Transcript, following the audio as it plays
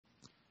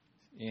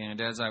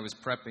And as I was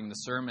prepping the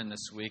sermon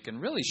this week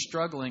and really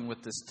struggling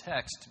with this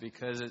text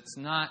because it's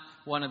not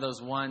one of those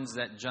ones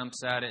that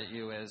jumps out at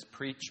you as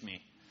preach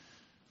me.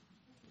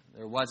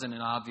 There wasn't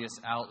an obvious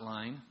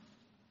outline.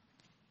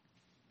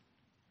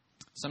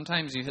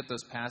 Sometimes you hit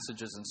those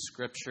passages in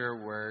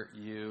Scripture where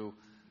you,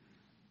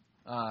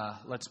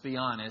 let's be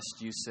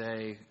honest, you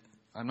say,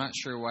 I'm not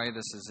sure why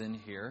this is in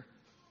here.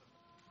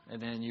 And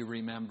then you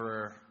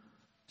remember,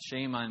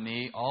 shame on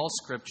me, all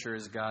Scripture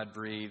is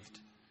God-breathed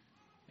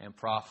and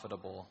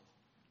profitable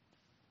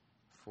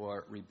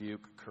for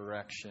rebuke,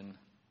 correction,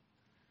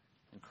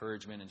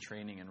 encouragement, and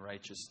training in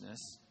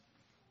righteousness.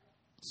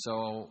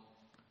 So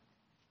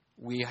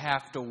we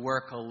have to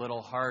work a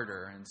little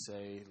harder and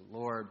say,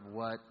 Lord,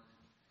 what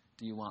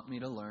do you want me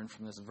to learn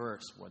from this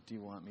verse? What do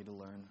you want me to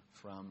learn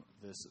from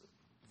this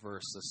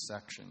verse, this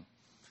section?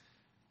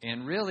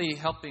 And really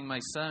helping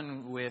my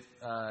son with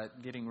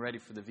getting ready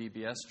for the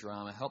VBS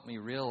drama helped me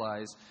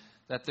realize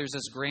that there's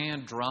this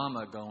grand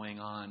drama going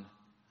on.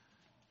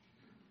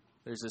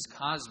 There's this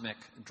cosmic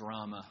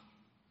drama,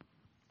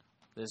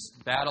 this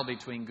battle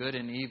between good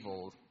and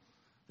evil.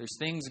 There's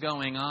things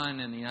going on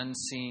in the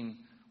unseen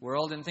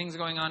world and things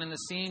going on in the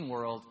seen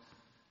world.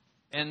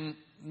 And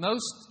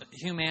most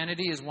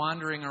humanity is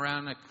wandering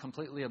around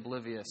completely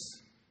oblivious.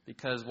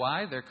 Because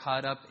why? They're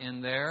caught up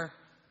in their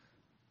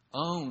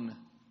own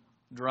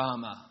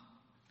drama,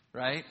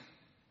 right?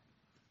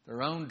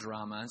 Their own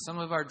drama. And some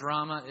of our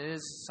drama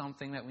is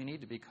something that we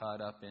need to be caught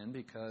up in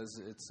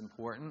because it's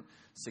important,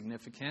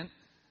 significant,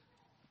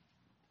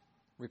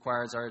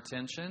 requires our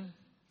attention.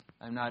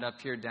 I'm not up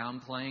here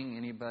downplaying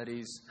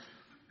anybody's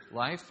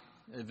life,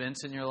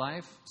 events in your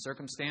life,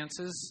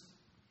 circumstances,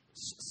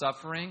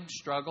 suffering,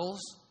 struggles.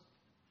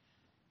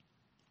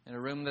 In a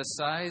room this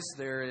size,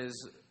 there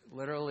is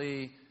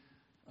literally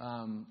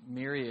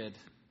myriad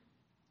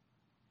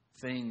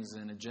things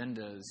and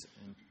agendas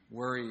and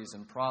worries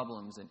and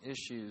problems and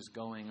issues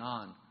going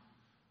on.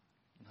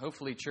 And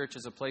hopefully church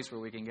is a place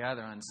where we can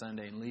gather on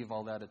Sunday and leave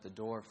all that at the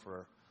door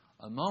for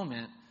a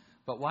moment.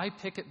 But why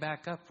pick it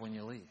back up when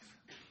you leave?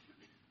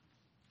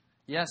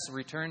 Yes,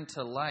 return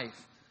to life,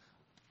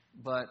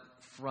 but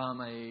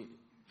from a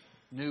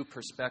new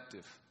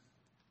perspective.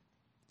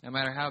 No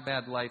matter how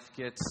bad life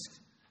gets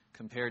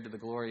compared to the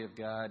glory of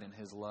God and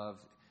His love,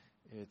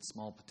 it's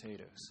small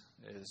potatoes.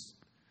 As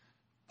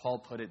Paul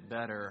put it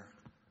better,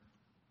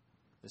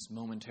 this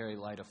momentary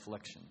light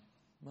affliction.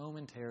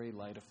 Momentary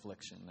light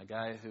affliction. A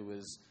guy who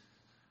was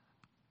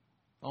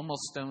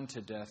almost stoned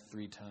to death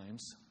 3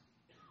 times,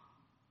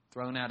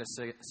 thrown out of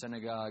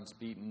synagogues,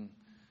 beaten,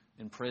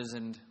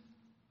 imprisoned,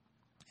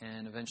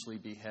 and eventually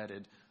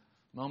beheaded.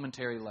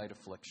 Momentary light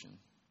affliction.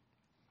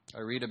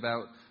 I read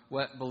about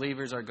what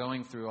believers are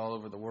going through all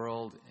over the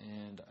world,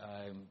 and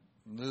I'm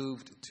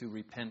moved to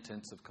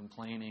repentance of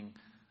complaining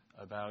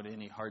about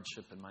any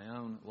hardship in my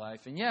own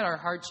life. And yet our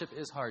hardship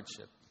is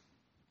hardship.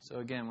 So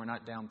again, we're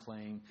not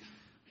downplaying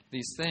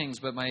these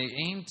things, but my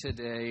aim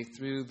today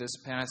through this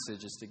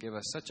passage is to give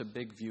us such a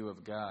big view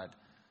of God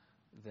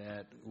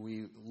that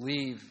we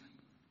leave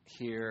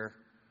here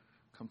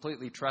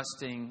completely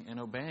trusting and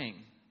obeying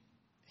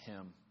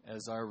Him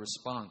as our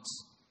response.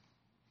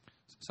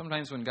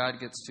 Sometimes when God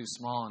gets too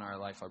small in our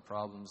life, our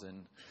problems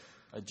and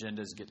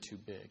agendas get too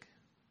big.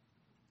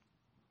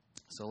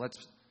 So let's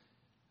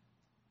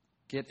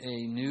get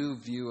a new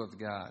view of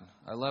God.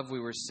 I love we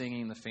were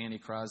singing the Fanny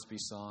Crosby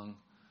song.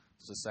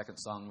 It's the second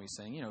song we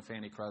sang. You know,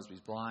 Fanny Crosby's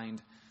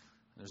blind.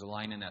 There's a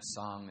line in that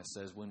song that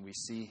says, when we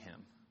see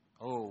Him.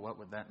 Oh, what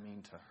would that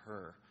mean to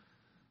her?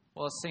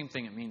 Well, the same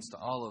thing it means to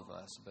all of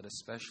us, but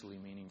especially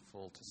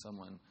meaningful to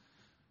someone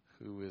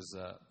who is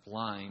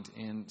blind.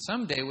 And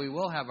someday we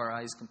will have our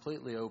eyes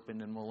completely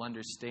opened and we'll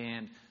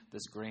understand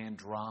this grand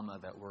drama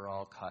that we're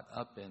all caught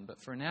up in. But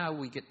for now,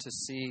 we get to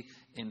see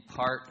in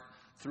part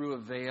through a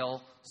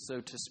veil, so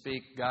to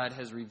speak. God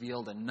has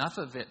revealed enough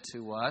of it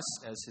to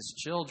us as His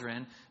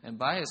children, and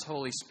by His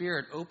Holy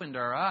Spirit opened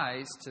our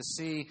eyes to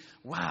see,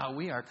 wow,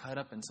 we are caught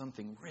up in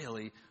something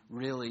really,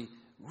 really,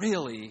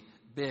 really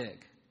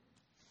big.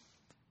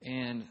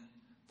 And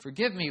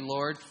forgive me,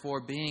 Lord,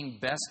 for being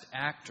best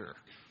actor.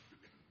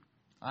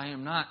 I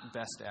am not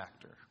best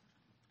actor.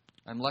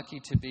 I'm lucky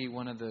to be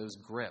one of those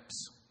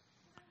grips.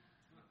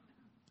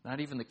 Not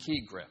even the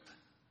key grip,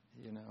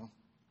 you know.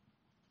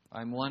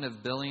 I'm one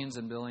of billions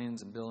and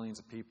billions and billions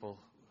of people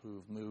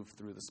who've moved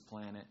through this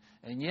planet.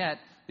 And yet,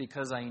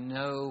 because I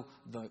know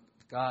the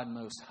God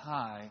Most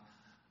High,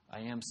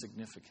 I am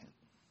significant.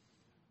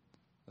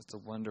 That's a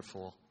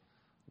wonderful,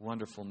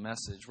 wonderful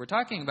message. We're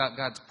talking about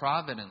God's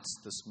providence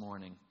this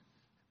morning.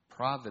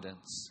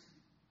 Providence.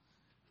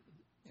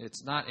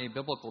 It's not a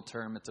biblical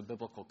term, it's a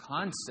biblical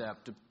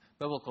concept, a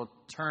biblical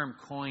term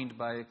coined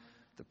by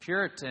the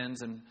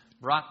Puritans and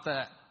brought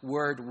that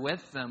word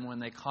with them when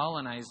they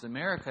colonized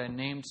America and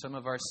named some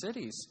of our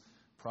cities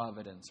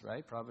Providence,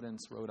 right?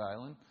 Providence, Rhode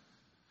Island.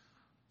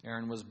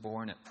 Aaron was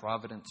born at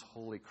Providence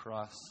Holy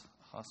Cross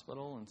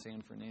Hospital in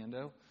San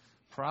Fernando.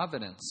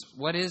 Providence.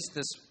 What is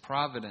this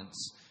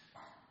providence?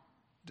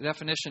 The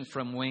definition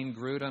from Wayne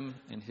Grudem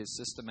in his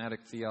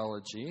systematic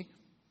theology.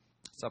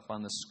 It's up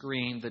on the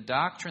screen. The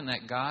doctrine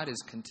that God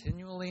is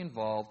continually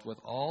involved with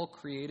all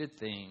created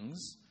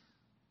things.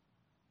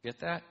 Get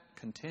that?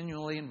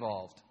 Continually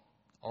involved.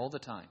 All the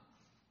time.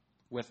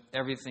 With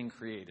everything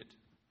created.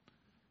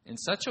 In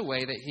such a way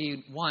that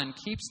He, one,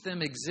 keeps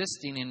them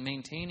existing and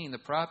maintaining the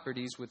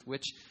properties with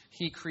which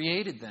He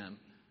created them.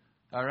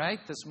 All right?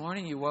 This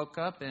morning you woke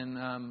up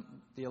and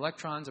the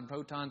electrons and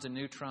protons and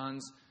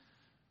neutrons,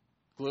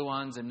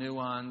 gluons and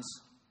muons,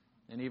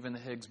 and even the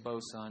Higgs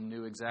boson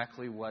knew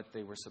exactly what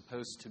they were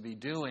supposed to be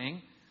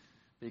doing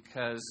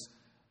because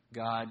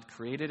God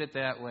created it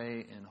that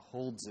way and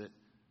holds it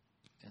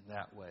in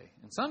that way.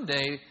 And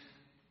someday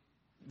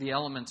the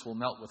elements will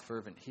melt with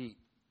fervent heat,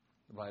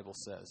 the Bible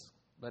says,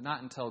 but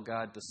not until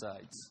God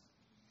decides.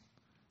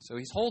 So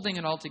He's holding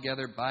it all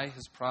together by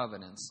His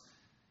providence.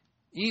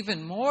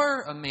 Even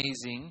more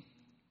amazing,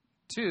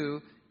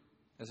 too,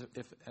 as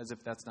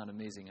if that's not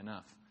amazing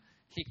enough,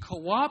 He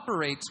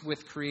cooperates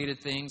with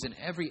created things in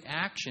every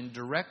action,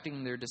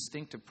 directing their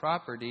distinctive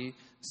properties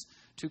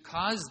to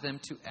cause them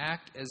to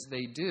act as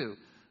they do.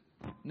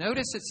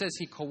 Notice it says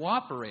He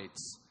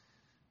cooperates.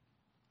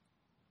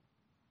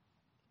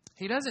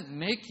 He doesn't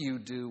make you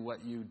do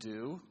what you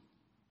do,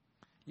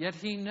 yet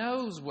He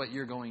knows what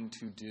you're going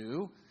to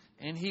do,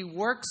 and He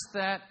works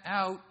that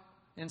out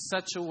in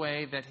such a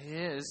way that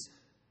His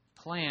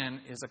plan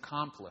is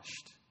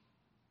accomplished.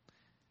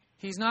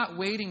 He's not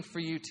waiting for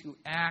you to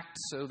act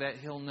so that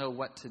He'll know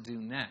what to do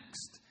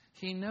next.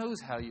 He knows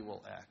how you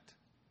will act.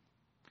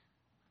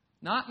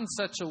 Not in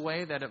such a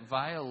way that it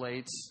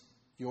violates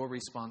your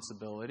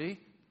responsibility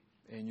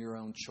and your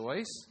own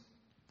choice,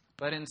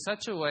 but in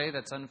such a way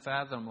that's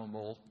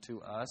unfathomable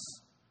to us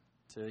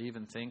to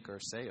even think or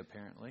say,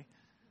 apparently.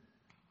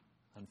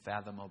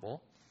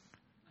 Unfathomable.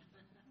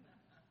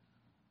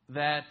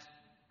 That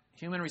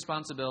human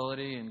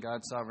responsibility and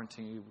God's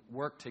sovereignty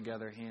work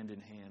together hand in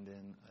hand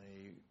in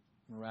a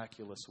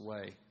miraculous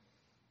way.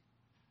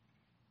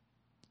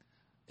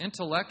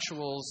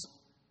 Intellectuals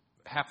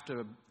have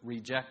to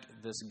reject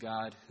this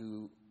God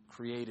who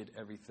created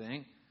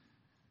everything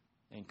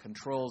and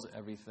controls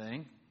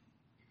everything.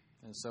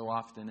 And so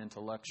often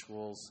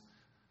intellectuals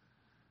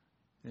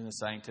in the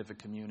scientific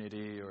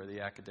community or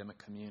the academic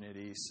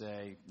community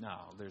say,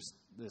 no,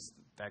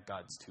 that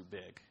God's too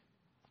big.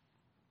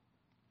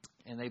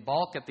 And they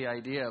balk at the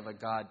idea of a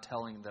God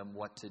telling them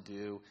what to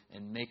do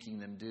and making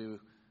them do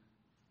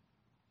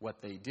what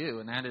they do.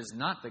 And that is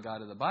not the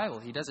God of the Bible.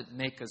 He doesn't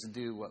make us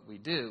do what we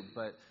do.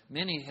 But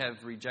many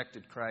have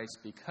rejected Christ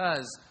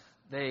because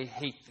they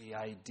hate the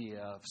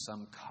idea of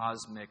some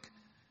cosmic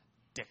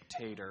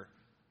dictator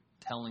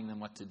telling them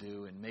what to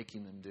do and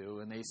making them do.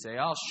 And they say,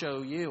 I'll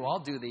show you.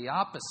 I'll do the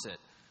opposite.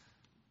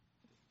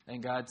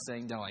 And God's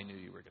saying, no, I knew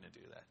you were going to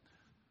do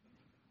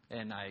that.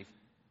 And I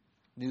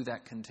knew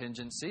that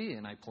contingency,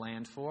 and I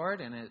planned for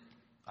it, and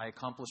I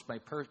accomplished my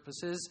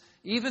purposes,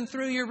 even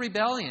through your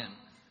rebellion.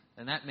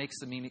 And that makes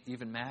them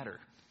even matter.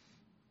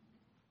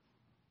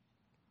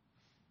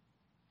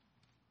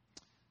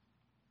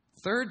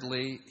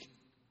 Thirdly,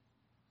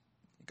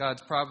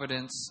 God's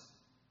providence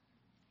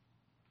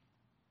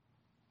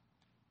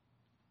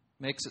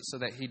makes it so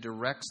that He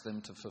directs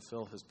them to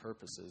fulfill His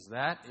purposes.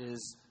 That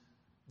is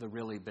the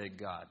really big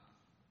God.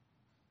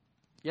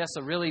 Yes,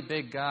 a really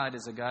big God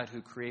is a God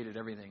who created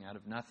everything out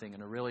of nothing,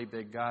 and a really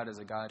big God is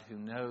a God who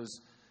knows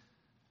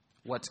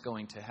what's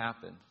going to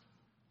happen.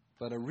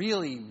 But a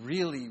really,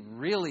 really,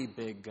 really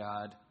big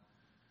God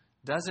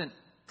doesn't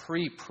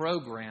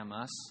pre-program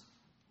us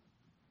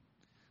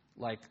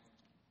like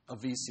a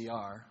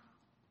VCR.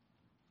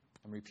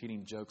 I'm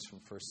repeating jokes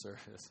from first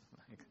service.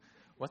 Like,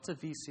 what's a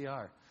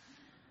VCR?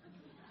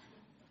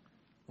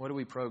 What do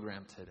we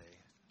program today?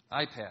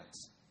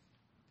 iPads,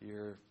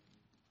 your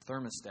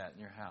thermostat in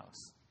your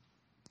house.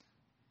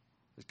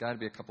 There's got to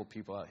be a couple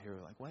people out here who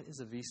are like, what is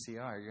a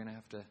VCR? You're going to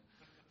have to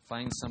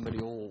find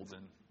somebody old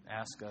and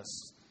ask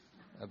us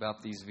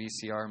about these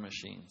VCR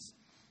machines.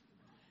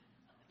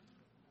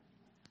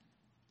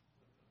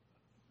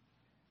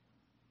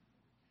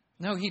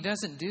 No, He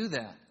doesn't do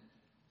that.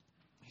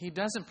 He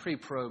doesn't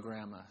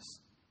pre-program us.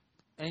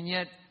 And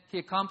yet, He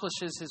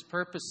accomplishes His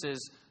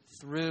purposes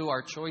through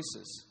our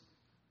choices.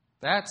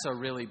 That's a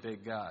really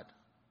big God.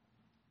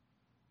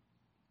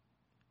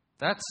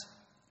 That's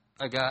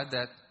a God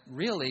that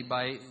really,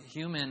 by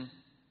human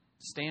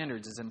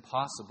standards, is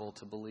impossible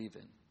to believe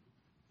in,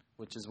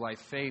 which is why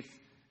faith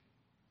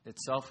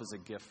itself is a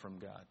gift from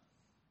God.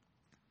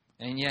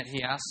 And yet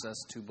He asks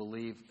us to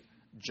believe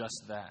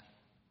just that.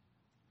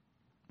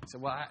 So,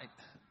 well,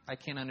 I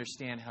can't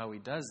understand how He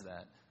does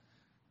that.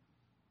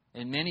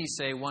 And many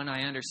say, when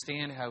I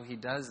understand how He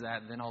does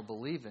that, then I'll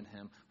believe in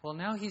Him. Well,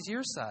 now He's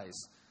your size.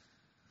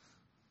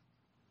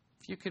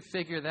 If you could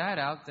figure that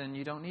out, then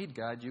you don't need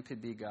God. You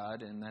could be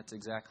God, and that's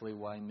exactly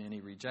why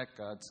many reject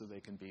God, so they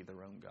can be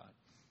their own God.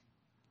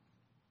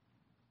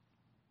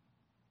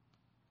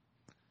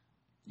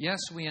 Yes,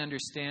 we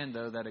understand,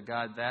 though, that a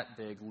God that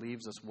big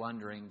leaves us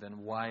wondering, then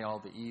why all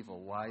the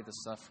evil? Why the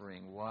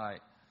suffering? Why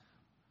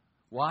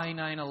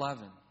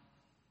 9/11?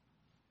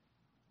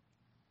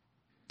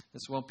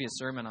 This won't be a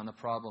sermon on the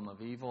problem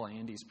of evil.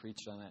 Andy's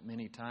preached on that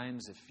many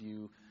times. If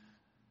you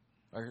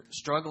are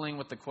struggling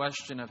with the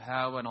question of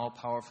how an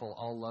all-powerful,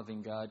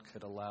 all-loving God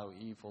could allow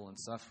evil and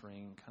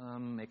suffering,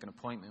 come make an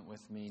appointment with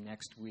me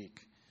next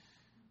week.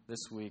 This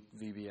week,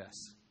 VBS.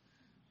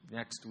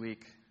 Next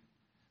week,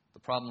 the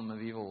problem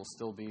of evil will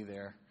still be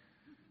there.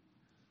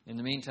 In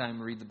the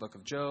meantime, read the book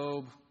of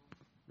Job,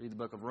 read the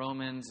book of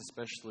Romans,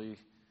 especially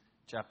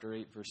chapter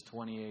 8, verse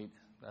 28.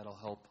 That'll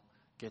help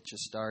get you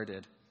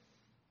started.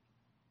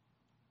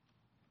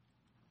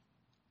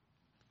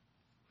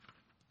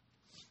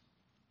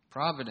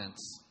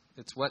 Providence.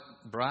 It's what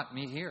brought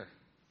me here.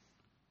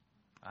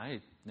 I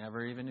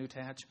never even knew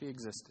Tehachapi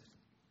existed.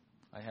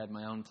 I had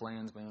my own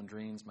plans, my own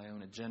dreams, my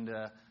own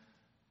agenda.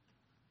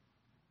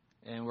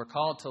 And we're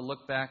called to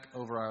look back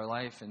over our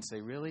life and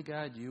say, really,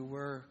 God, you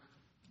were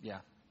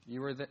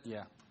that,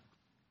 yeah.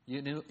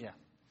 You knew, yeah.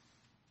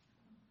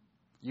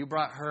 You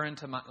brought her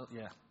into my,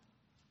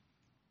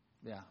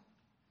 yeah.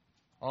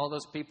 All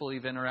those people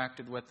you've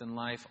interacted with in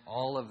life,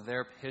 all of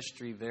their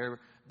history, their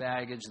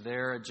baggage,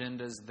 their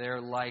agendas, their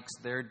likes,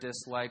 their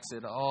dislikes,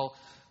 it all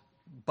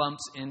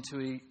bumps into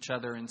each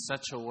other in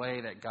such a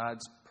way that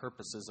God's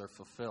purposes are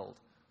fulfilled.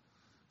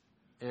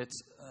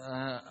 It's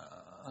an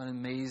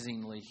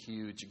amazingly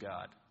huge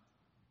God.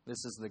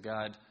 This is the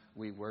God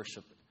we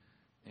worship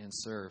and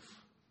serve.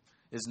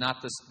 Is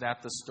not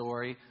that the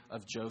story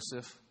of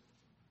Joseph?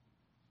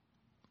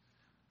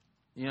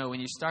 You know, when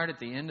you start at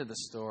the end of the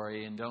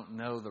story and don't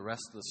know the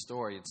rest of the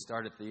story, you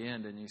start at the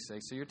end and you say,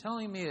 so you're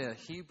telling me a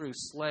Hebrew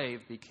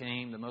slave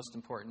became the most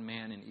important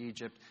man in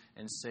Egypt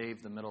and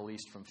saved the Middle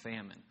East from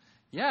famine?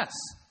 Yes.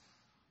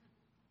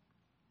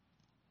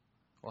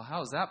 Well,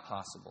 how is that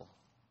possible?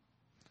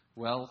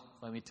 Well,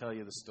 let me tell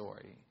you the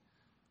story.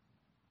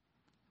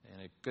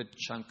 And a good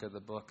chunk of the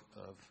book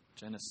of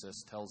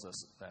Genesis tells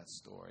us that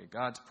story.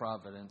 God's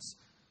providence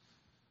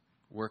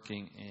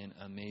working in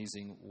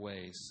amazing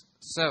ways.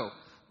 So,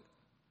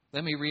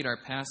 let me read our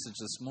passage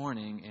this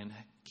morning and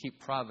keep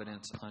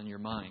providence on your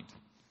mind.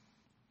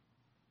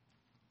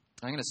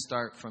 I'm going to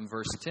start from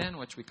verse 10,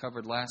 which we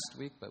covered last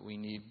week, but we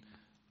need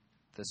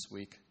this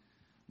week.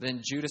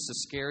 Then Judas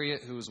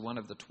Iscariot, who was one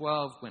of the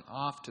 12, went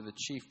off to the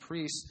chief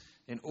priests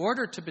in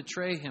order to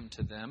betray him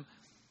to them.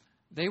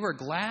 They were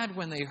glad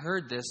when they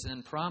heard this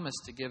and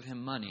promised to give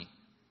him money.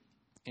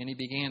 And he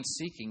began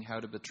seeking how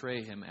to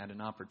betray him at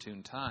an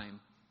opportune time.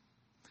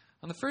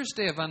 On the first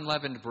day of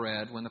unleavened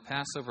bread, when the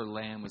Passover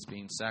lamb was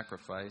being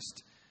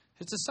sacrificed,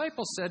 his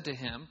disciples said to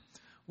him,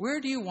 "Where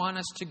do you want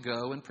us to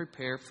go and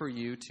prepare for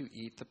you to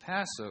eat the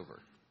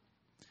Passover?"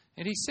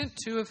 And he sent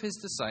 2 of his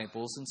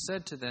disciples and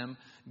said to them,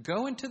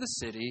 "Go into the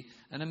city,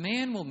 and a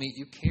man will meet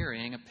you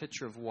carrying a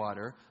pitcher of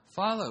water.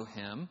 Follow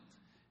him,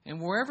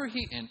 and wherever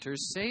he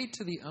enters, say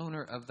to the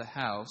owner of the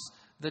house,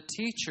 'The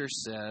teacher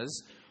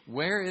says,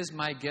 where is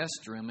my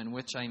guest room in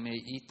which I may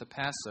eat the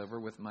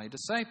Passover with my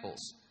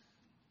disciples?'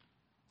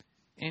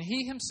 And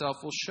he himself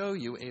will show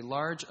you a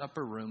large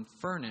upper room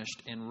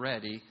furnished and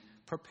ready.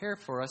 Prepare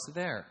for us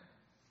there."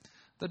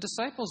 The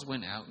disciples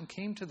went out and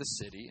came to the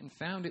city and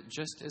found it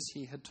just as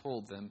he had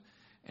told them,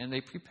 and they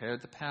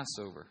prepared the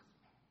Passover.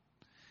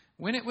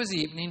 When it was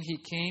evening, he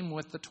came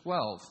with the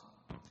 12,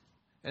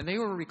 and they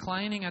were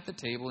reclining at the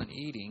table and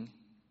eating.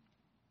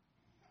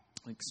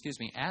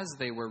 As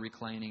they were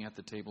reclining at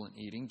the table and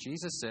eating,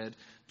 Jesus said,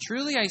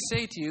 "Truly I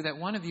say to you that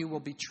one of you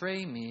will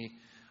betray me,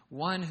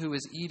 one who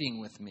is eating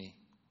with me."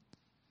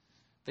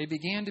 They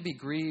began to be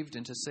grieved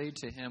and to say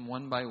to him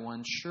one by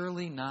one,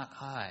 "Surely not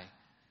I."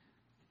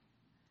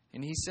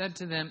 And he said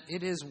to them,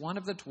 "It is one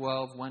of the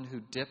 12, one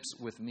who dips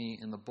with me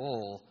in the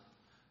bowl.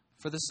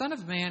 For the Son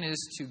of Man is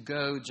to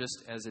go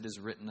just as it is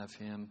written of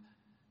him.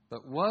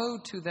 But woe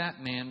to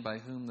that man by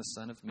whom the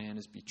Son of Man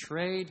is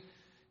betrayed.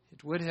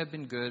 It would have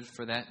been good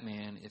for that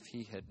man if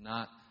he had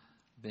not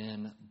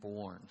been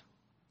born."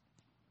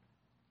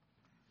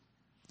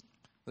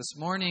 This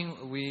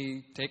morning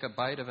we take a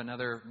bite of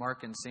another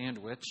Markan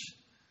sandwich.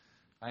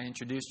 I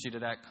introduced you to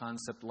that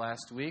concept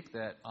last week,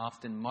 that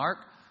often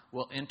Mark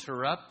will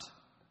interrupt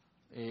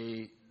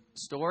a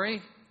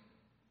story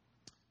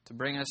to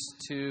bring us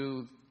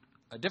to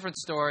a different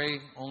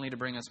story, only to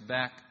bring us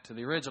back to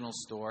the original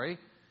story.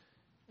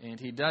 And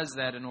he does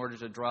that in order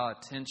to draw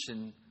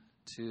attention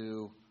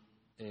to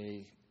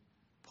a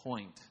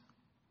point,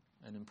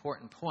 an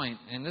important point.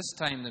 And this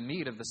time the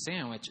meat of the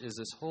sandwich is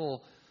this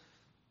whole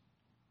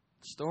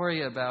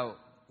story about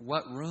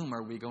what room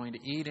are we going to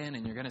eat in,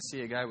 and you're going to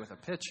see a guy with a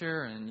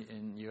pitcher,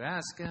 and you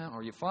ask him,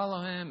 or you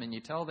follow him, and you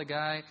tell the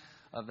guy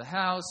of the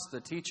house, the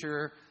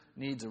teacher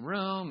needs a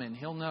room, and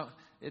he'll know.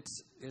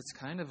 It's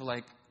kind of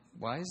like,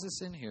 why is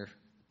this in here?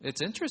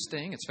 It's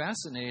interesting. It's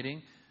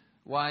fascinating.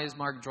 Why is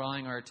Mark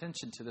drawing our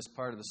attention to this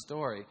part of the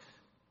story?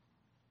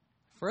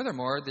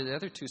 Furthermore, the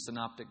other 2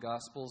 synoptic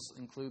gospels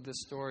include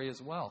this story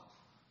as well.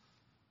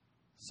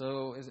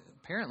 So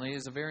apparently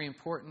it's a very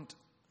important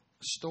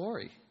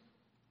story.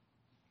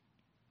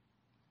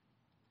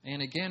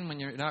 And again,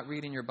 when you're not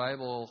reading your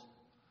Bible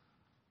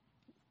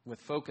with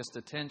focused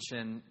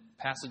attention,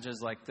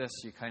 passages like this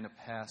you kind of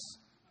pass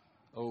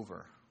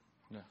over.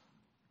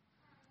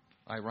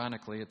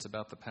 Ironically, it's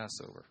about the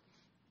Passover.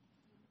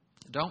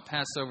 Don't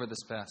pass over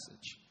this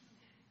passage.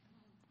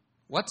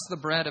 What's the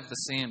bread of the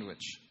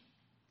sandwich?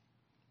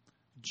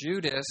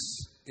 Judas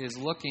is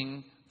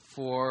looking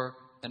for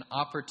an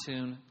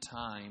opportune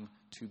time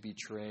to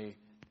betray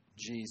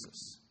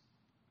Jesus.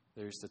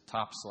 There's the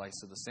top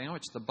slice of the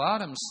sandwich. The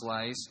bottom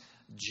slice,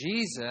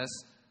 Jesus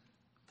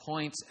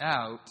points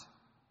out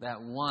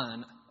that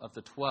one of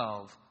the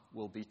 12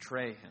 will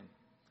betray him.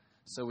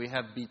 So we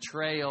have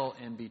betrayal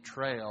and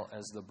betrayal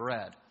as the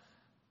bread.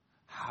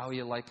 How are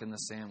you liking the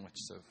sandwich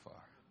so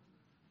far?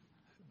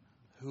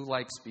 Who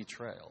likes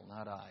betrayal?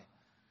 Not I.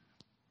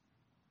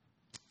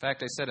 In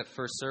fact, I said at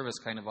first service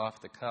kind of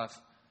off the cuff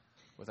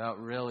without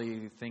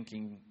really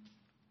thinking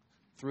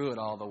through it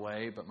all the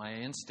way, but my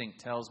instinct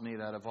tells me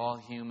that of all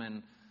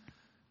human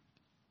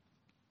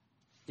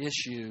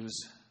issues,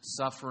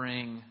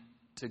 suffering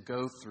to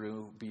go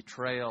through,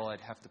 betrayal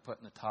I'd have to put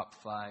in the top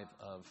 5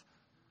 of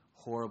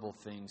horrible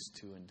things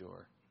to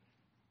endure.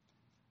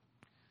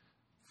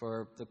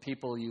 For the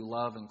people you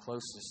love and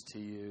closest to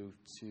you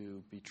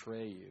to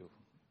betray you,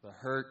 the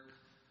hurt,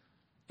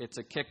 it's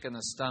a kick in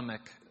the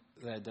stomach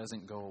that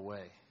doesn't go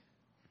away.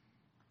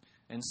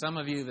 And some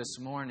of you this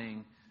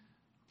morning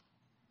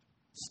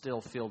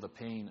still feel the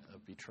pain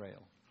of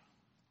betrayal.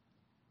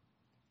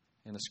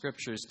 And the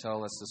Scriptures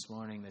tell us this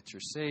morning that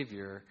your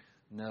Savior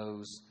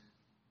knows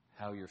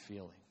how you're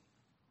feeling.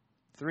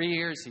 3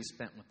 years he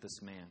spent with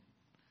this man.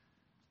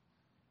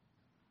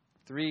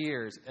 3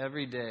 years,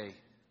 every day,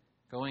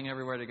 going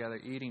everywhere together,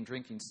 eating,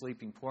 drinking,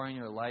 sleeping, pouring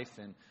your life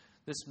in.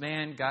 This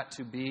man got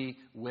to be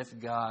with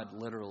God,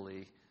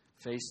 literally,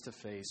 face to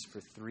face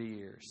for 3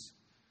 years.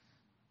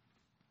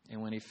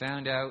 And when he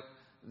found out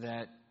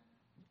that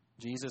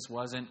Jesus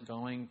wasn't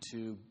going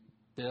to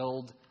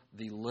build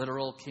the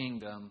literal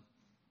kingdom,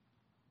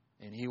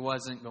 and he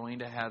wasn't going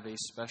to have a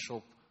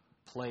special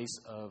place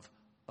of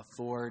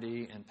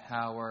authority and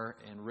power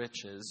and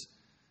riches,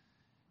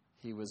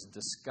 he was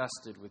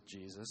disgusted with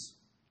Jesus.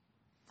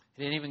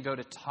 He didn't even go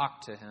to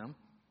talk to him.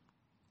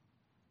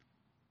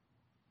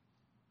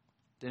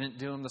 Didn't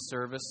do him the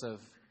service of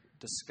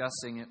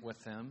discussing it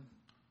with him,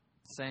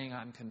 saying,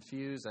 "I'm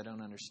confused, I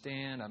don't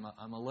understand,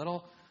 I'm a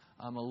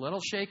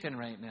little shaken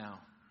right now.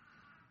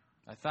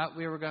 I thought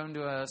we were going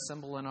to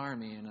assemble an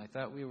army, and I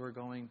thought we were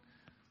going..."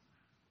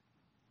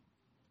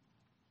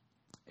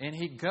 And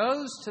he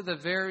goes to the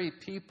very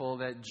people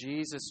that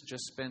Jesus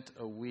just spent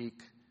a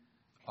week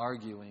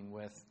arguing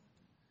with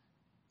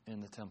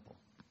in the temple.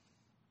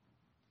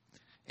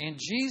 And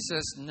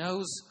Jesus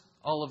knows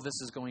all of this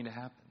is going to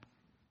happen.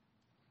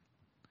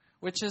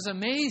 Which is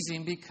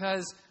amazing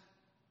because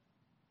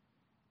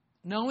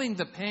knowing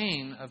the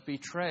pain of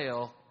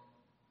betrayal,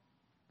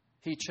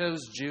 he chose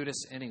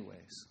Judas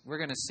anyways. We're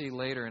going to see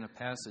later in a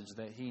passage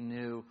that he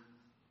knew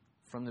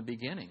from the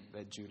beginning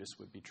that Judas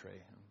would betray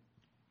him.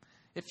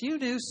 If you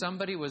knew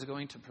somebody was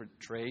going to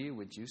betray you,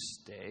 would you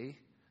stay?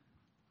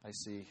 I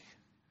see.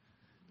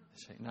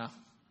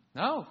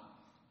 No.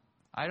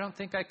 I don't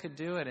think I could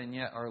do it, and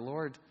yet our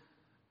Lord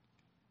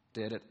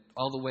did it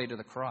all the way to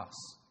the cross.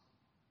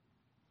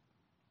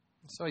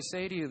 So I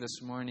say to you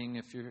this morning,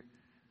 if you're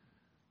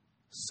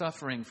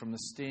suffering from the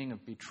sting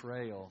of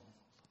betrayal,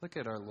 look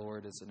at our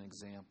Lord as an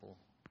example.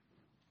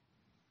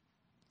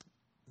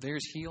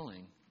 There's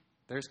healing.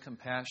 There's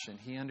compassion.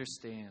 He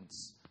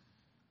understands.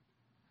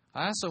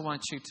 I also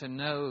want you to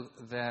know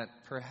that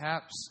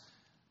perhaps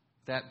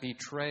that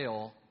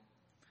betrayal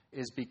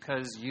is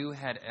because you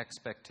had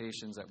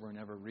expectations that were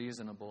never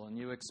reasonable, and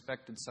you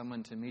expected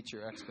someone to meet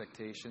your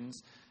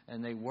expectations,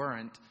 and they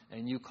weren't,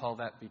 and you call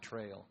that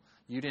betrayal.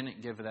 You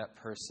didn't give that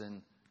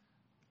person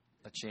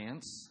a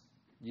chance.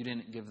 You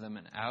didn't give them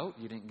an out.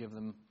 You didn't give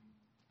them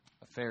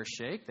a fair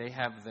shake. They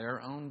have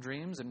their own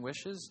dreams and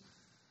wishes.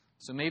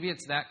 So maybe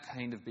it's that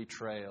kind of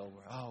betrayal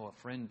where, a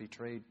friend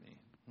betrayed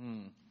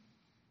me.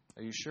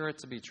 Are you sure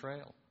it's a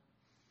betrayal?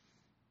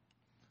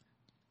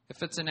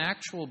 If it's an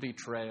actual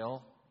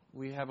betrayal,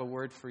 we have a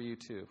word for you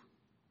too.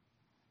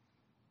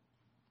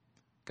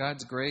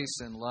 God's grace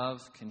and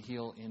love can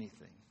heal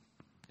anything.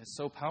 It's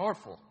so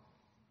powerful.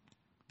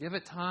 Give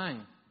it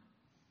time.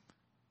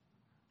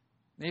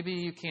 Maybe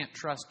you can't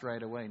trust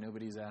right away.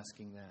 Nobody's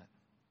asking that.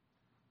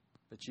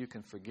 But you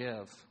can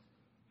forgive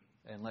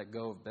and let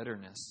go of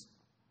bitterness.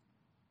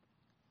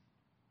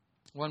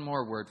 One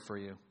more word for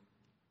you.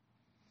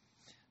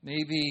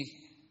 Maybe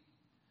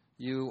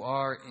you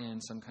are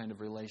in some kind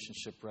of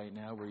relationship right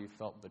now where you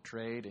felt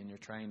betrayed and you're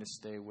trying to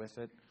stay with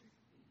it.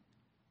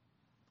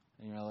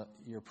 And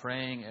you're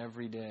praying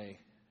every day,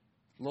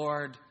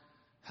 Lord,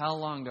 how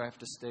long do I have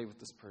to stay with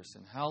this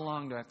person? How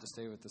long do I have to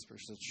stay with this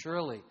person?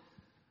 Surely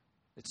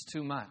it's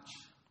too much.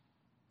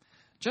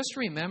 Just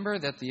remember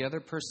that the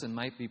other person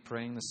might be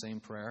praying the same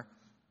prayer.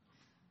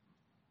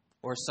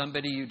 Or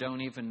somebody you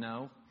don't even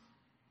know.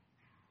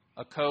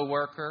 A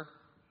coworker,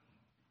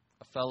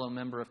 a fellow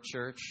member of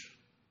church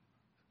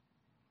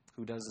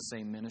who does the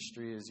same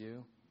ministry as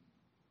you.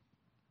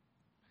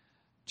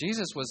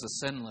 Jesus was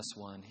the sinless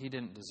one. He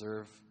didn't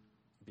deserve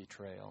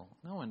betrayal.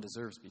 No one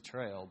deserves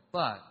betrayal,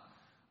 but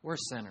we're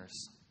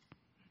sinners.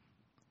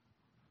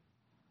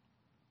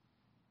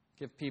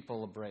 Give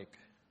people a break.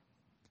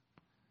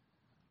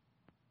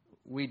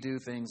 We do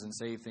things and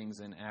say things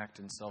and act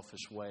in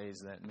selfish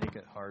ways that make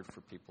it hard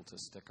for people to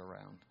stick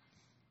around.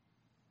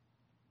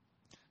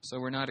 So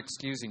we're not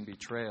excusing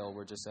betrayal.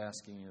 We're just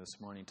asking you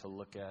this morning to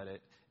look at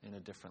it in a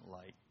different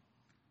light.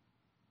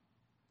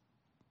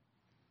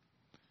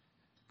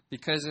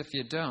 Because if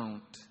you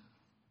don't,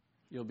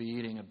 you'll be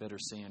eating a bitter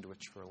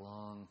sandwich for a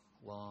long,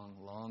 long,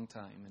 long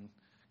time. And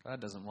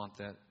God doesn't want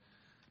that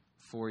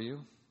for you.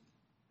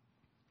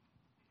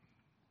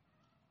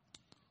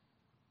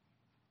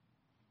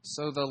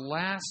 So the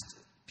last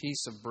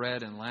piece of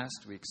bread in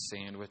last week's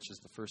sandwich is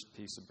the first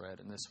piece of bread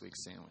in this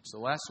week's sandwich. So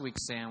last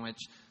week's sandwich,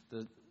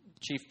 the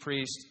chief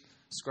priests,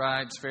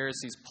 scribes,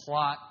 Pharisees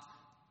plot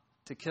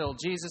to kill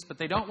Jesus, but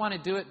they don't want to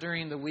do it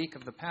during the week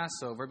of the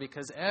Passover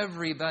because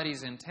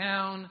everybody's in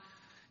town.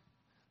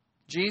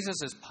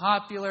 Jesus is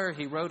popular.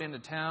 He rode into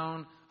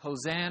town,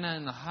 Hosanna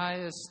in the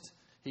highest.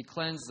 He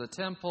cleansed the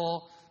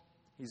temple.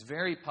 He's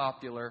very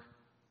popular.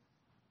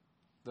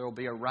 There will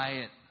be a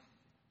riot.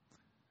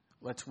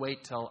 Let's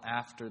wait till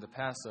after the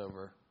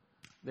Passover.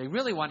 They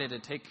really wanted to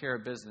take care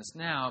of business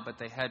now, but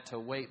they had to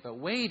wait. But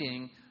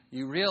waiting,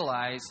 you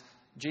realize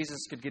Jesus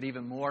could get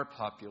even more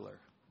popular.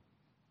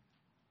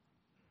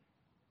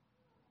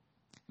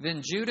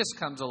 Then Judas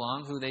comes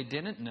along, who they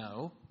didn't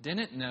know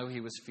he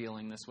was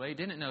feeling this way,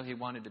 didn't know he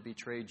wanted to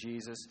betray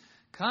Jesus,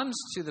 comes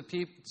to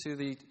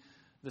the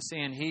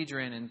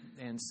Sanhedrin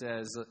and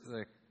says,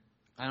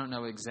 I don't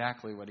know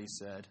exactly what he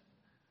said.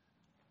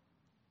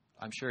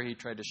 I'm sure he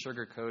tried to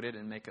sugarcoat it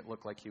and make it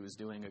look like he was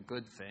doing a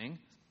good thing,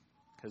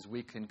 because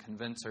we can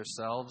convince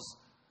ourselves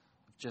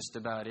of just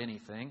about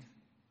anything.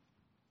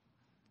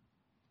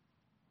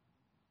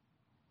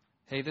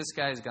 Hey, this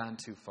guy's gone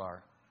too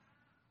far.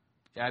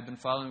 Yeah, I've been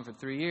following him for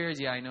 3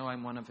 years. Yeah, I know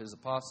I'm one of his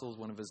apostles,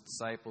 one of his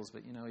disciples,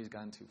 but he's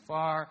gone too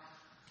far.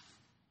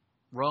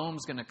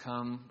 Rome's going to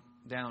come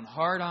down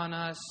hard on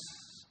us.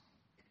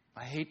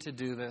 I hate to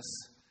do this,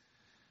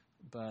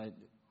 but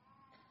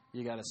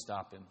you got to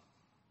stop him.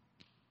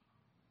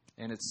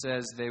 And it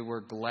says they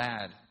were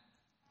glad.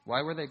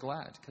 Why were they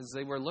glad? Because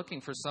they were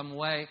looking for some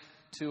way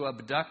to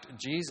abduct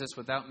Jesus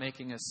without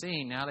making a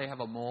scene. Now they have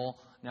a mole.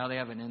 Now they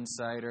have an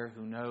insider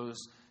who knows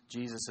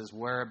Jesus'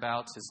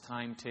 whereabouts, his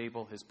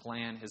timetable, his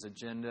plan, his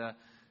agenda,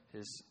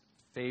 his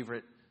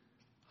favorite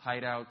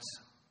hideouts.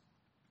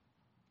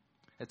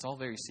 It's all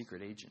very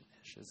secret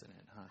agent-ish, isn't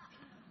it? Huh?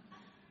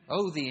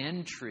 Oh, the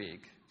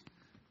intrigue.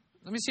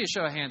 Let me see a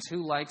show of hands.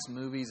 Who likes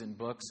movies and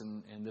books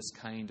and this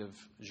kind of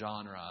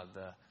genre,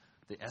 the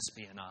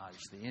espionage,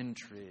 the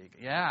intrigue?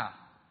 Yeah,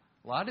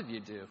 a lot of you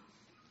do.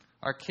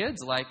 Our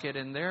kids like it,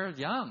 and they're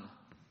young.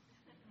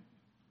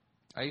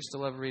 I used to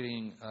love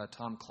reading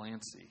Tom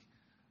Clancy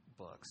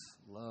books.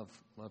 Love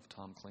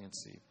Tom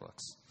Clancy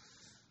books.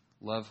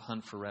 Love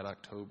Hunt for Red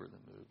October,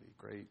 the movie.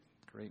 Great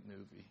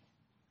movie.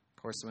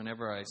 Of course,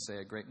 whenever I say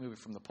a great movie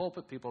from the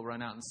pulpit, people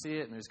run out and see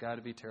it, and there's got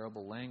to be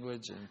terrible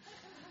language, and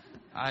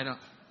I don't.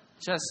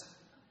 Just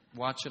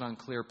watch it on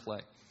Clear Play.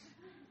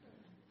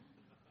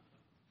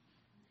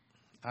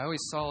 I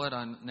always saw it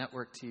on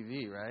network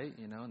TV, right?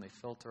 And they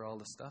filter all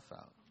the stuff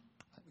out.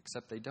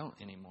 Except they don't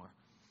anymore.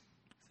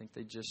 I think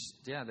they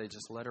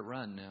just let it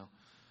run now.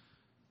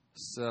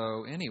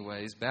 So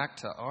anyways, back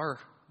to our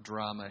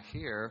drama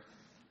here.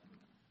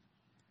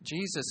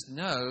 Jesus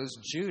knows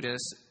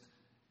Judas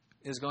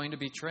is going to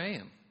betray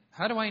him.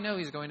 How do I know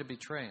he's going to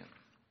betray him?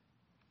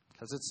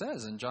 Because it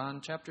says in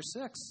John chapter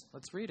 6.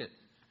 Let's read it.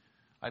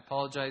 I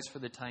apologize for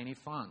the tiny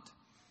font.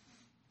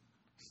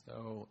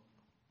 So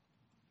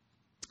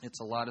it's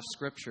a lot of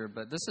scripture,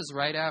 but this is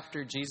right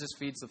after Jesus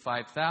feeds the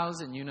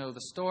 5,000. You know the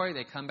story.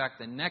 They come back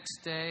the next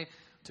day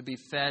to be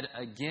fed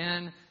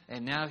again,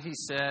 and now he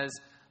says,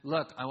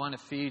 look, I want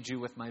to feed you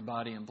with my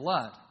body and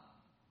blood.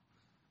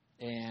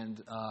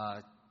 And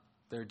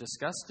they're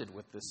disgusted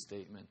with this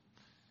statement.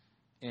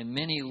 And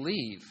many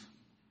leave.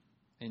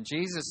 And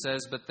Jesus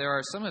says, but there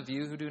are some of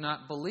you who do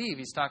not believe.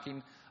 He's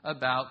talking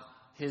about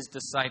his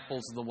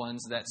disciples, the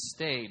ones that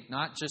stayed.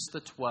 Not just the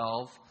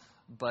 12,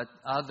 but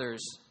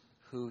others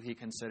who he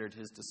considered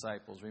his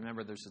disciples.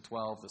 Remember, there's the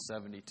 12, the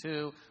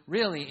 72.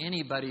 Really,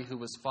 anybody who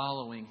was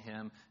following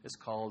him is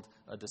called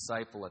a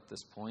disciple at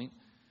this point.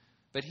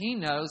 But he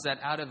knows that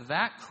out of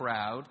that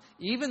crowd,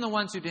 even the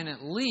ones who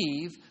didn't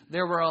leave,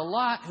 there were a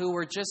lot who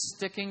were just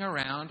sticking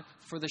around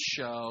for the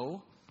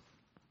show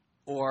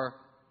or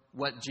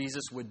what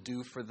Jesus would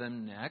do for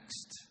them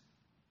next.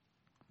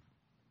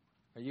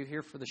 Are you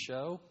here for the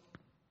show?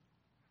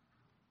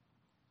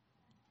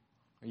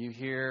 Are you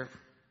here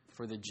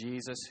for the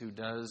Jesus who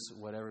does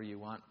whatever you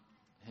want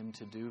him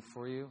to do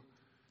for you?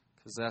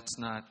 Because that's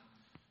not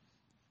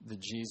the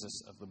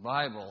Jesus of the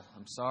Bible.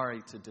 I'm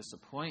sorry to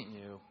disappoint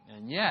you.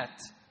 And yet,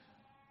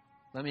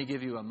 let me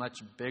give you a much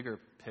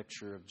bigger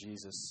picture of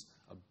Jesus,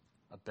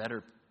 a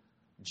better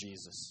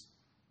Jesus,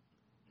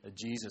 a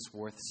Jesus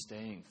worth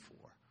staying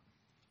for.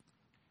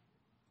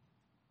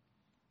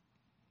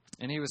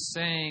 And he was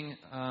saying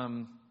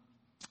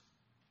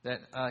that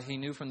he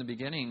knew from the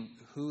beginning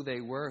who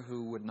they were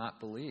who would not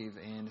believe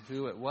and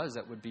who it was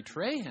that would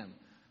betray him.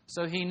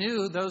 So he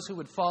knew those who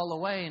would fall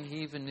away, and he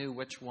even knew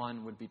which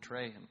one would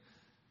betray him.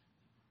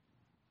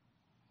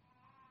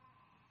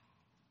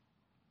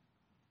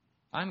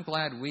 I'm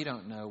glad we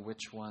don't know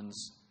which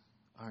ones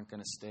aren't going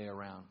to stay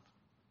around.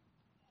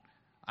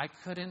 I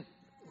couldn't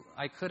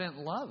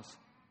love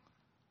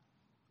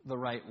the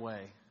right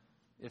way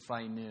if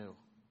I knew.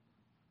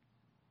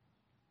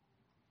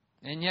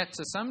 And yet,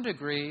 to some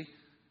degree,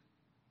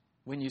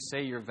 when you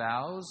say your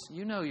vows,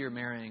 you know you're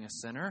marrying a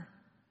sinner.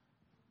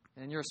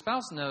 And your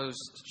spouse knows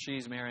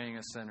she's marrying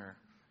a sinner.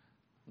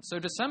 So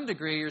to some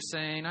degree, you're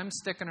saying, I'm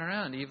sticking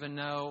around, even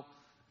though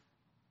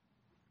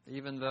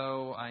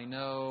I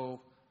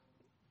know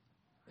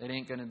it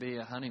ain't going to be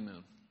a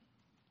honeymoon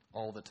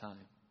all the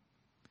time.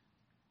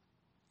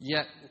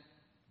 Yet,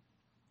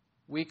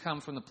 we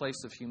come from the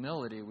place of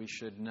humility, we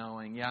should,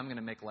 knowing, I'm going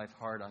to make life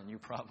hard on you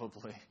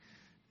probably.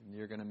 And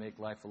you're going to make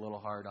life a little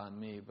hard on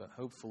me, but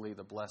hopefully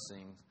the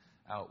blessing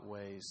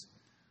outweighs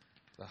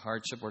the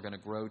hardship. We're going to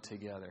grow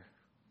together.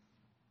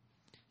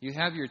 You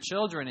have your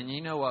children, and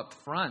you know up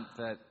front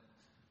that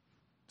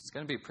it's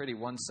going to be a pretty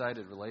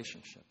one-sided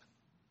relationship.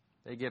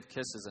 They give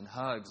kisses and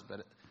hugs,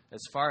 but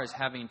as far as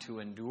having to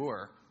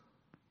endure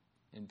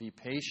and be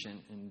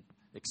patient and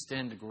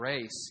extend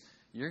grace,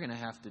 you're going to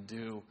have to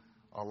do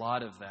a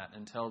lot of that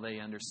until they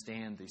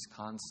understand these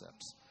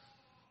concepts.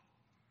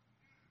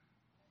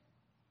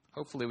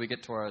 Hopefully we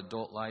get to our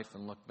adult life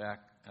and look back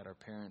at our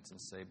parents and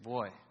say,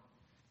 boy,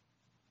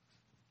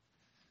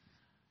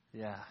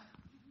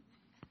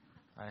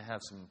 I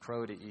have some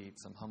crow to eat,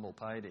 some humble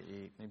pie to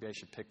eat. Maybe I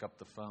should pick up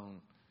the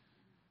phone.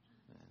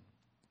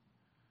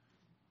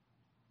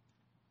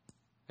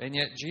 And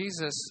yet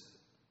Jesus,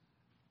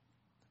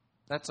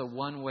 that's a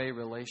one-way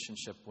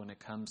relationship when it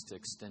comes to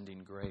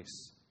extending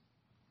grace.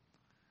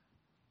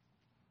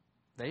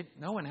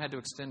 No one had to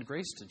extend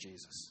grace to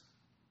Jesus.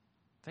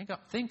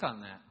 Think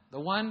on that. The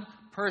one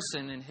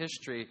person in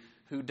history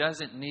who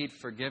doesn't need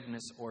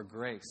forgiveness or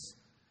grace.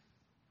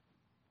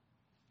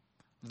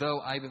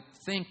 Though I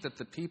think that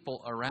the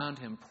people around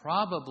him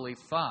probably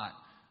thought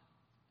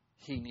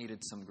he needed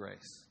some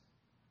grace.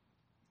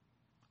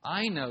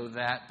 I know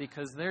that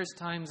because there's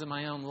times in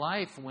my own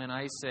life when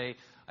I say,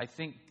 I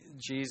think,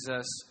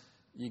 Jesus,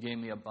 you gave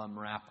me a bum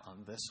rap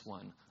on this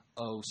one.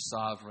 Oh,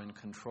 sovereign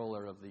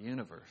controller of the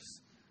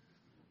universe.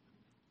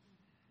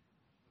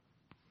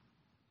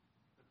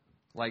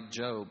 Like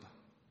Job.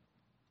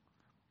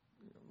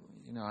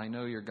 I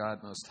know you're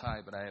God Most High,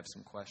 but I have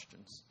some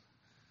questions.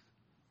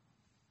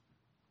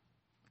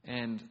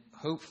 And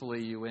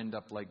hopefully you end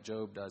up like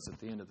Job does at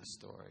the end of the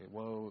story.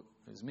 Woe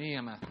is me,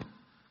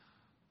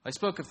 I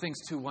spoke of things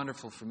too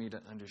wonderful for me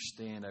to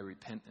understand. I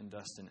repent in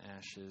dust and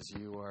ashes.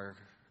 You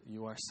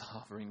are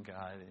sovereign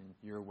God, and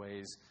your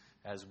ways,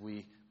 as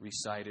we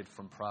recited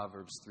from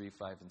Proverbs 3,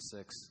 5, and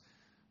 6,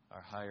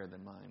 are higher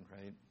than mine,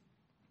 right?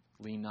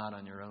 Lean not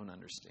on your own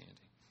understanding.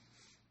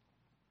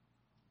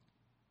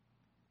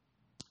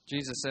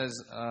 Jesus says,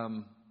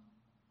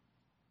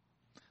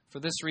 for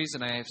this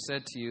reason I have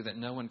said to you that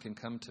no one can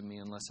come to me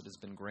unless it has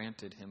been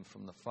granted him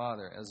from the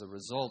Father. As a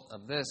result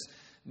of this,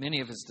 many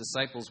of his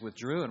disciples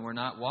withdrew and were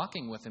not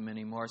walking with him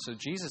anymore. So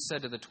Jesus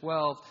said to the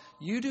 12,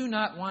 you do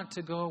not want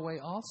to go away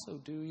also,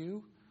 do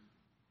you?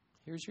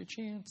 Here's your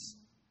chance.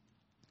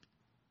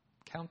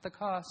 Count the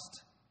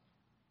cost.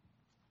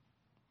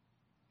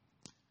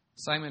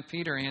 Simon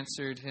Peter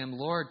answered him,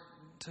 Lord,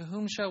 to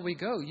whom shall we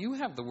go? You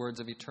have the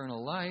words of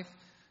eternal life.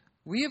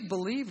 We have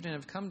believed and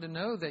have come to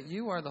know that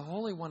you are the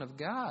Holy One of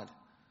God.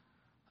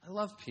 I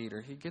love Peter.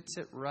 He gets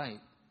it right.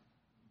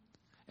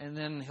 And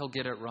then he'll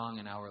get it wrong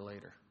an hour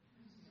later.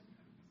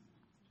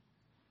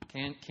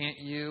 Can't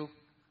you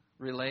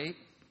relate?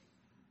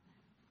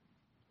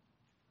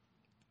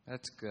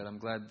 That's good. I'm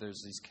glad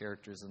there's these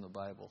characters in the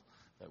Bible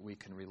that we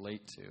can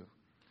relate to.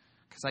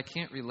 Because I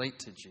can't relate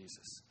to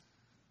Jesus.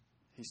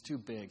 He's too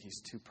big. He's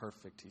too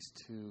perfect. He's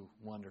too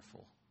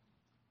wonderful.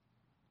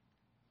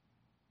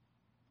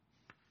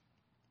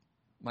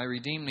 My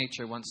redeemed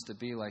nature wants to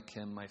be like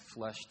him. My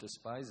flesh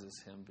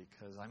despises him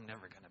because I'm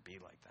never going to be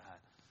like that.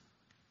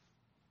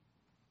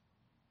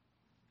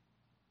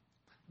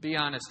 Be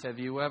honest, have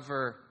you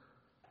ever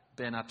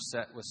been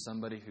upset with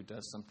somebody who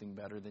does something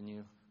better than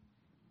you?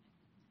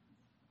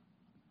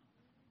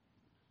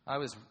 I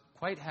was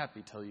quite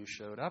happy till you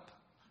showed up.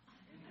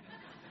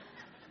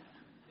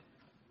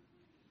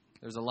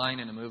 There's a line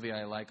in a movie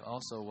I like,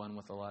 also one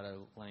with a lot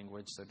of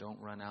language, so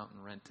don't run out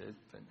and rent it.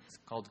 But it's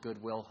called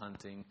Good Will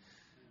Hunting.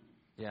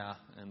 Yeah,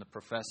 and the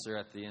professor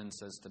at the end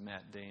says to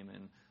Matt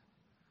Damon,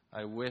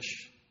 I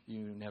wish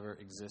you never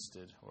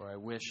existed, or I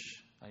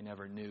wish I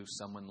never knew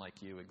someone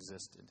like you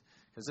existed.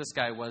 Because this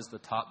guy was the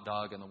top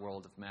dog in the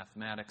world of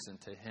mathematics,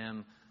 and to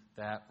him,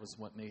 that was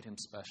what made him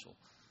special.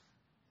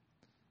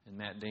 And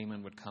Matt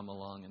Damon would come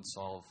along and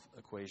solve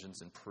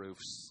equations and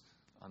proofs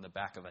on the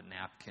back of a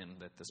napkin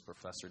that this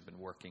professor had been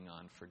working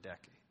on for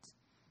decades.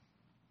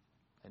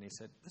 And he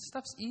said, this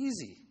stuff's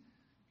easy.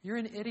 You're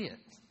an idiot.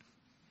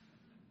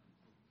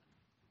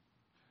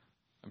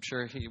 I'm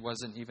sure he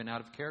wasn't even out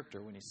of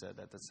character when he said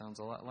that. That sounds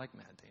a lot like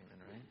Matt Damon,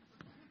 right?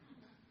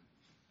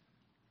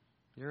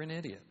 You're an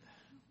idiot.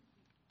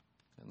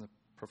 And the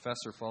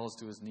professor falls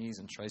to his knees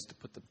and tries to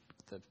put the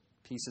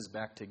pieces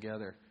back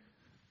together.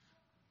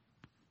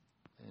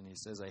 And he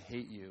says, I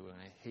hate you,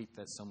 and I hate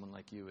that someone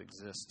like you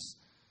exists.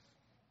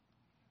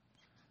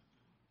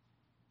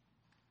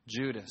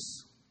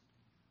 Judas,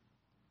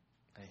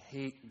 I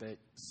hate that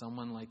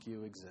someone like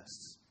you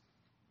exists.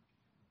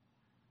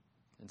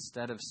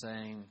 Instead of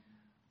saying,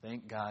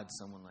 thank God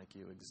someone like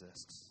you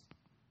exists.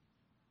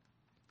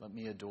 Let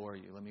me adore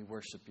you. Let me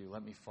worship you.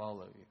 Let me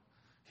follow you.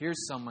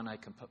 Here's someone I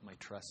can put my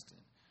trust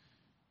in.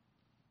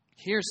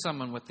 Here's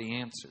someone with the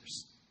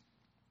answers.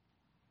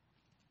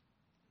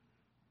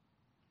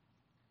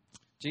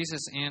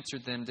 Jesus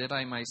answered them, did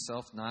I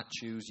myself not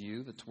choose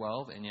you, the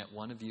 12, and yet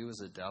one of you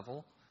is a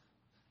devil?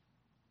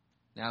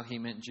 Now he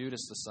meant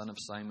Judas, the son of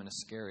Simon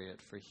Iscariot,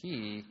 for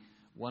he,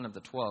 one of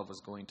the 12,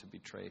 was going to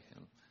betray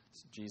him.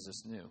 So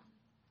Jesus knew.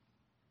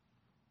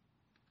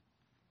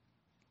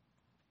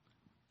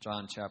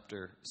 John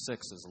chapter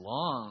 6 is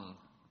long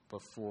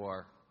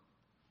before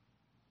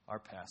our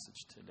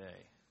passage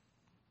today.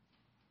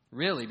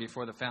 Really,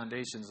 before the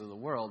foundations of the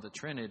world, the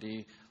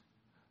Trinity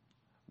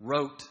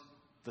wrote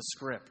the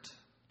script.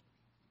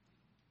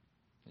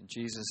 And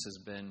Jesus has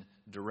been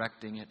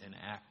directing it and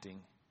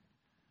acting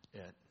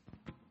it.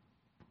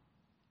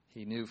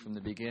 He knew from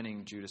the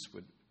beginning Judas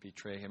would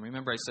betray him.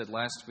 Remember I said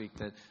last week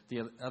that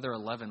the other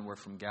 11 were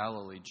from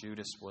Galilee.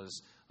 Judas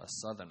was a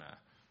southerner.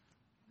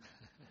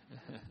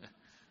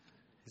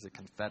 He's a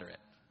Confederate.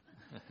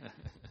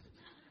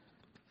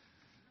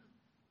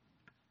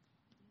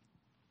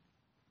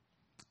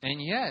 And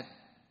yet,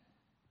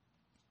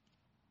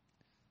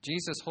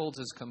 Jesus holds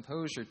his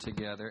composure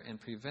together and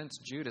prevents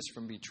Judas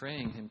from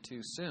betraying him too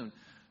soon.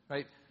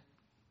 Right?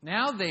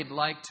 Now they'd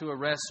like to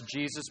arrest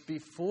Jesus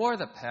before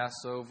the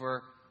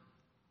Passover,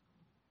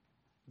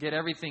 get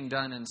everything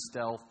done in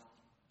stealth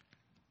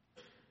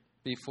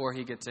before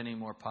he gets any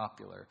more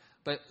popular.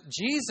 But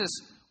Jesus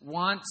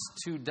wants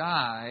to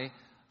die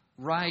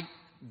right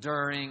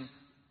during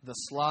the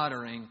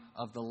slaughtering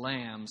of the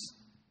lambs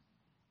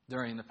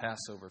during the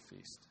Passover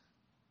feast.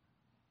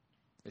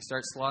 They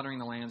start slaughtering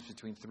the lambs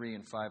between 3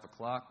 and 5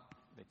 o'clock.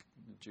 The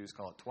Jews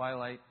call it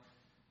twilight.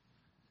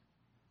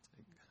 It's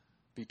like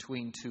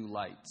between two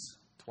lights,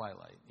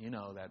 twilight. You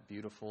know, that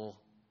beautiful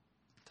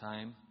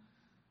time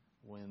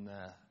when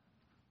the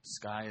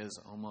sky is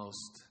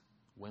almost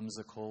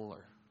whimsical,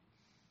 or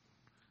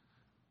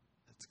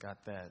it's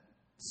got that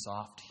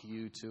soft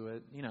hue to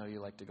it. You know, you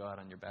like to go out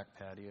on your back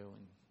patio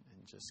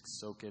and just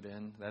soak it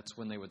in. That's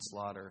when they would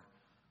slaughter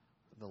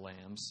the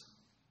lambs.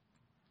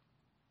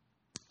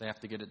 They have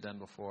to get it done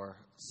before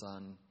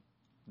sundown,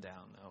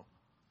 though.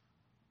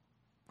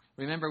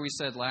 Remember we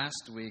said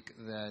last week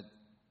that,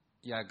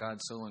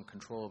 God's so in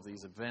control of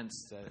these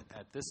events that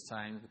at this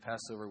time, the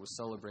Passover was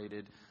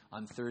celebrated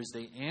on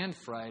Thursday and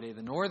Friday.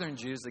 The northern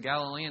Jews, the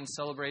Galileans,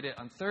 celebrate it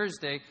on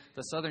Thursday.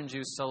 The southern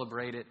Jews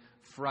celebrate it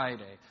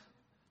Friday.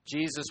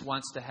 Jesus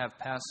wants to have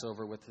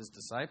Passover with his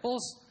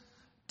disciples,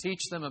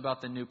 teach them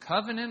about the new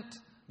covenant,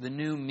 the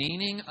new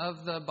meaning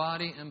of the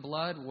body and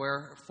blood,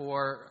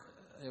 wherefore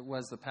it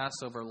was the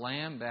Passover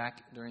lamb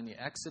back during the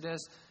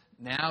Exodus.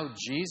 Now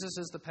Jesus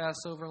is the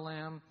Passover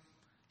lamb.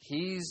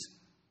 He's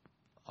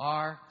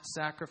our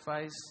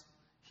sacrifice.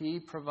 He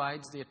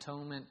provides the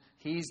atonement.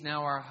 He's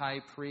now our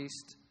high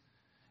priest.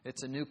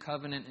 It's a new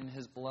covenant in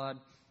his blood.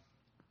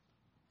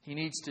 He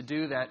needs to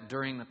do that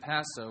during the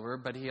Passover,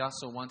 but he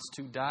also wants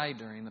to die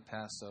during the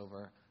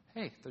Passover.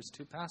 Hey, there's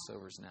 2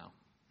 Passovers now.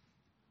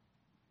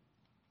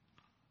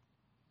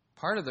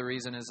 Part of the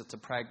reason is it's a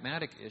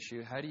pragmatic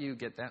issue. How do you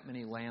get that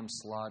many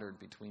lambs slaughtered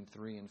between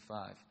 3 and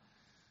 5?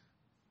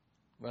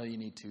 Well, you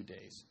need 2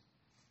 days.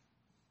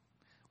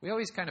 We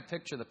always kind of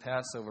picture the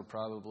Passover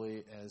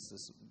probably as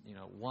this,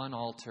 one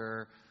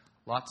altar,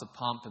 lots of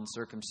pomp and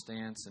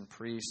circumstance, and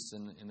priests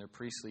in their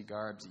priestly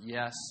garbs.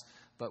 Yes,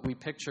 but we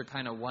picture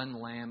kind of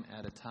one lamb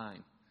at a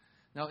time.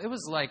 Now, it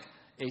was like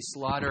a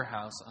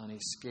slaughterhouse on a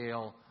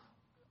scale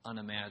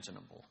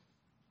unimaginable.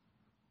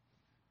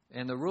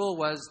 And the rule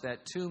was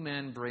that 2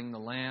 men bring the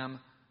lamb,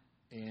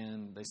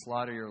 and they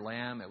slaughter your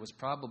lamb. It was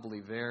probably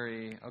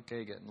very,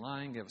 okay, get in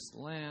line, give us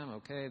the lamb.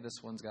 Okay,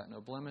 this one's got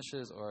no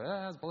blemishes, or it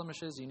has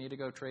blemishes. You need to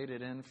go trade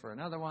it in for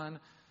another one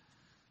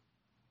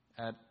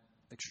at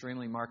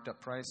extremely marked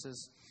up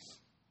prices.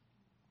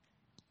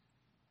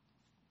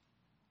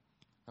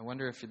 I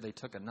wonder if they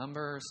took a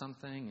number or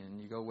something,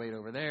 and you go wait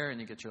over there,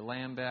 and you get your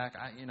lamb back.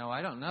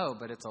 I don't know,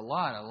 but it's a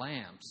lot of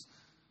lambs.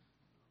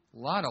 A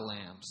lot of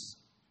lambs.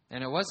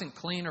 And it wasn't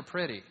clean or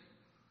pretty.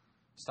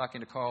 I was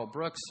talking to Carl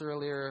Brooks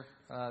earlier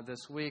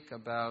this week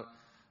about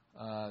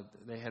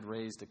they had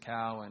raised a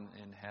cow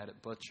and had it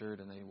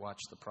butchered, and they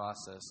watched the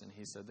process. And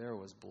he said there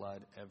was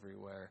blood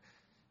everywhere.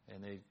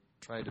 And they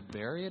tried to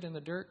bury it in the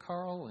dirt,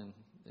 Carl, and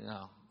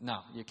no,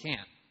 you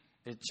can't.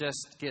 It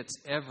just gets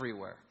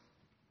everywhere.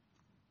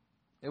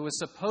 It was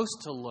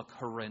supposed to look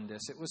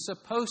horrendous. It was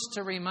supposed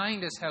to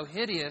remind us how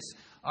hideous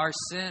our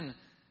sin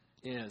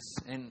is.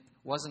 And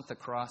wasn't the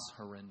cross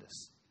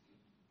horrendous?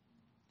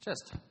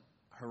 Just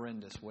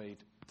horrendous way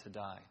to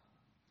die.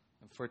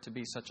 and for it to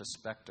be such a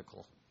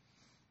spectacle.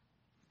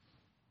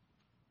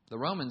 The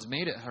Romans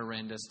made it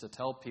horrendous to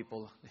tell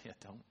people,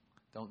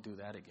 don't do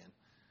that again.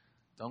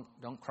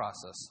 Don't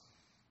cross us.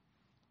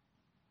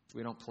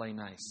 We don't play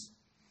nice.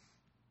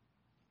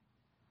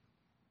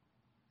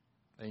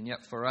 And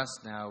yet for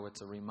us now,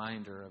 it's a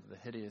reminder of the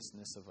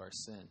hideousness of our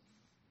sin.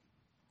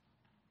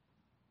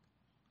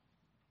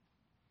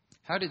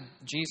 How did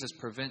Jesus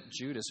prevent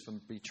Judas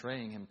from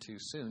betraying him too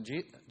soon?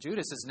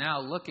 Judas is now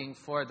looking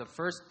for the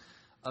first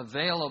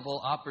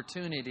available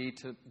opportunity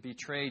to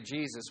betray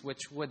Jesus, which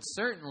would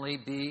certainly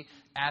be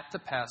at the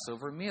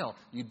Passover meal.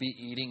 You'd be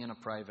eating in a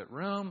private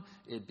room.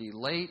 It'd be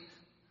late.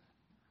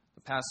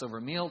 The Passover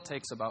meal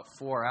takes about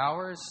 4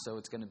 hours, so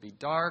it's going to be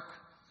dark.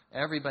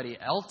 Everybody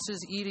else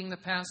is eating the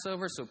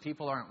Passover, so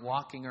people aren't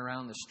walking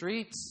around the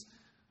streets.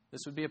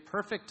 This would be a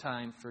perfect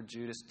time for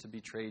Judas to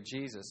betray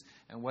Jesus.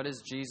 And what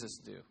does Jesus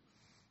do?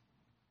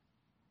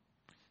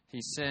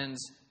 He sends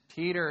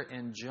Peter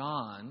and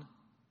John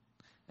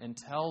and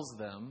tells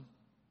them,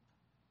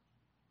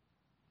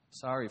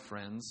 sorry,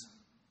 friends,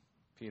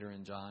 Peter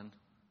and John,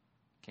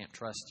 can't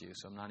trust you,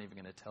 so I'm not even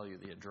going to tell you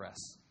the address.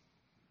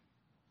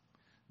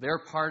 They're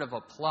part of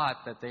a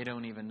plot that they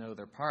don't even know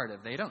they're part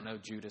of. They don't know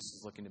Judas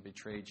is looking to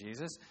betray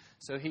Jesus.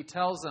 So he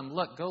tells them,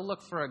 look, go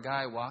look for a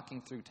guy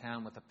walking through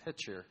town with a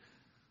pitcher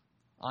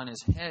on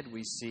his head,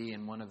 we see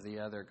in one of the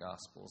other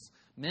Gospels.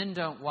 Men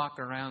don't walk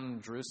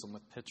around Jerusalem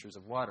with pitchers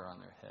of water on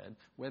their head.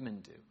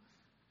 Women do.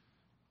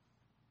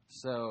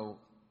 So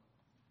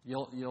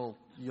you'll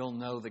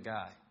know the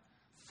guy.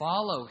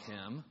 Follow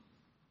him.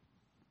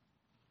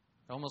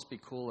 It'd almost be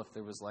cool if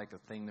there was like a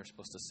thing they're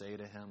supposed to say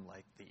to him,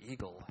 like, the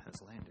eagle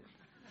has landed.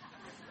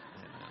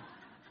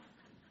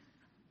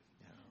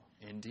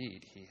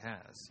 Indeed, he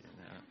has.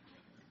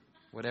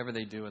 Whatever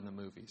they do in the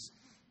movies.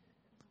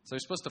 So you're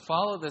supposed to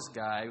follow this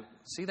guy,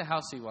 see the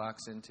house he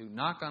walks into,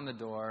 knock on the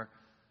door,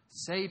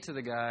 say to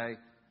the guy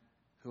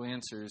who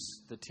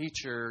answers, the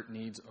teacher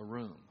needs a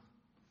room.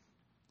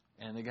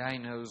 And the guy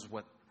knows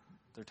what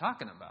they're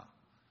talking about.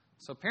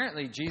 So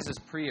apparently Jesus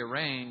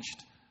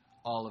prearranged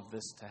all of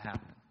this to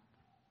happen.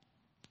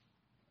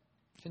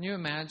 Can you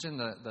imagine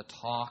the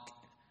talk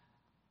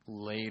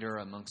later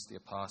amongst the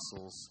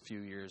apostles, a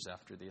few years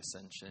after the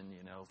ascension,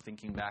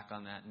 thinking back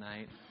on that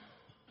night?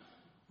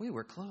 We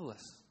were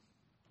clueless.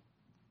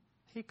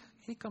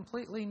 He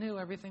completely knew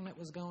everything that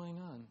was going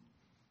on.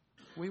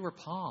 We were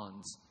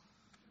pawns.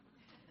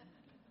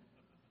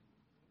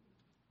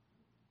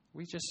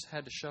 We just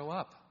had to show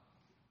up.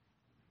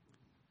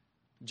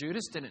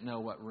 Judas didn't know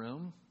what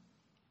room.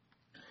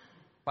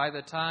 By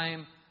the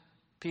time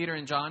Peter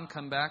and John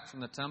come back from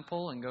the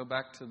temple and go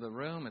back to the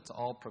room, it's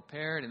all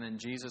prepared, and then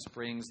Jesus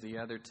brings the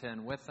other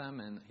 10 with them,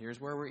 and here's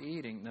where we're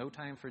eating. No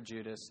time for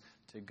Judas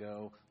to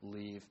go,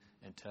 leave,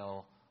 and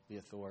tell the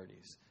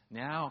authorities.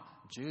 Now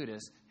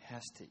Judas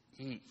has to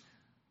eat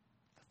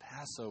the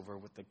Passover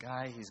with the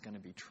guy he's going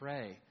to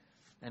betray.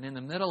 And in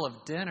the middle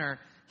of dinner,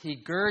 he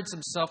girds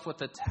himself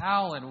with a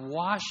towel and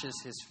washes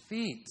his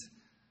feet.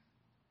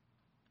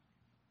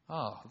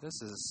 Oh,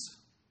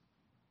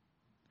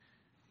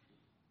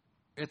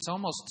 it's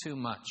almost too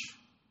much.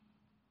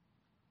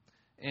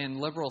 And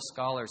liberal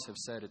scholars have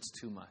said it's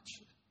too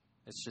much.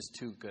 It's just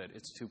too good.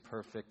 It's too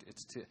perfect.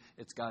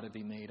 It's got to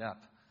be made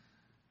up.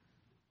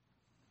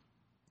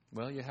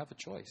 Well, you have a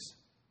choice.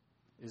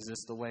 Is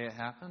this the way it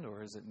happened,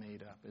 or is it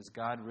made up? Is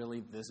God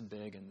really this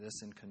big and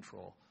this in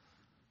control?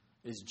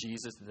 Is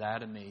Jesus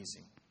that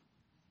amazing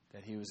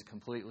that he was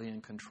completely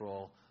in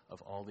control of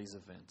all these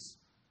events?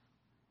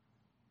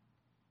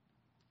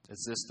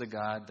 Is this the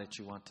God that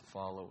you want to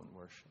follow and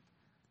worship?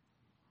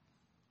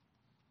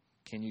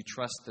 Can you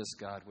trust this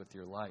God with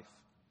your life?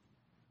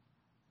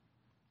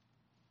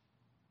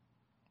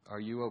 Are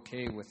you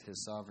okay with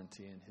his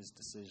sovereignty and his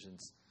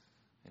decisions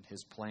and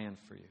his plan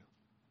for you?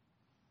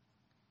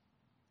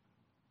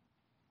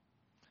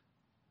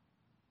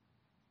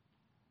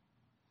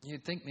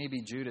 You'd think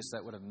maybe Judas,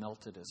 that would have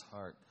melted his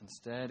heart.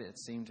 Instead, it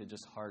seemed to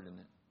just harden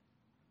it.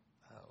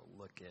 Oh,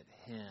 look at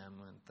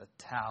him and the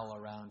towel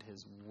around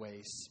his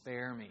waist.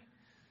 Spare me.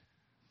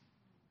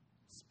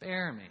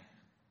 Spare me.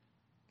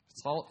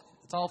 It's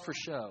all for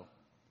show.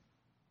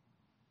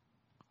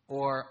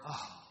 Or,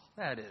 oh,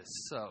 that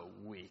is so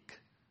weak.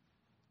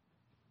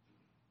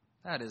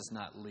 That is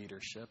not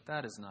leadership.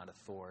 That is not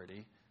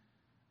authority.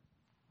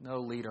 No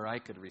leader I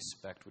could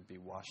respect would be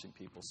washing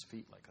people's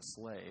feet like a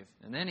slave.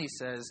 And then he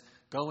says,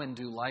 go and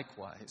do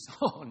likewise.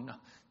 Oh,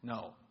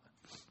 no.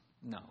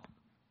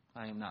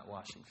 I am not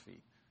washing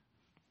feet.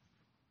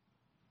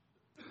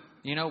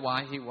 You know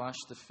why he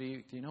washed the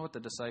feet? Do you know what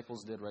the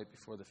disciples did right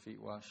before the feet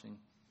washing?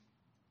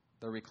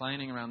 They're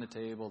reclining around the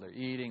table, they're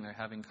eating, they're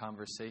having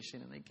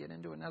conversation, and they get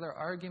into another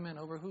argument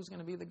over who's going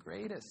to be the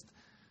greatest.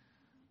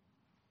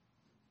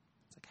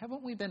 It's like,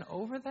 haven't we been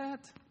over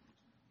that?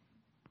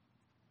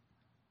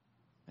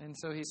 And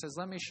so he says,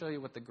 let me show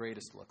you what the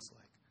greatest looks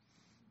like.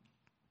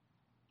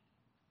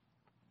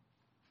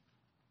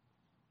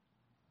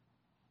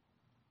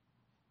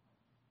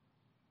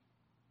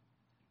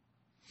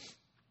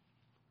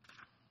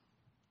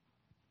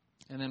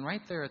 And then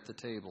right there at the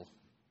table,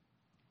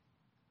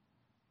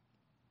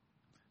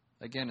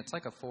 again, it's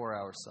like a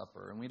 4-hour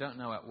supper, and we don't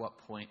know at what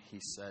point he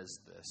says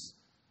this.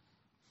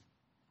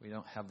 We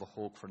don't have the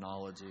whole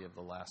chronology of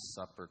the Last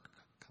Supper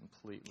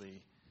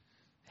completely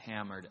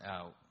hammered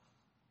out.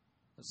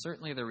 But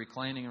certainly they're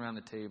reclining around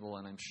the table,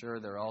 and I'm sure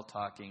they're all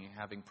talking and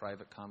having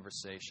private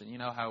conversation. You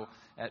know how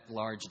at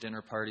large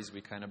dinner parties we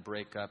kind of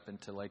break up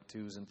into like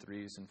 2s and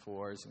 3s and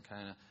 4s and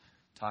kind of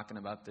talking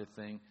about their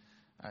thing?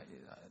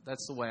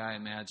 That's the way I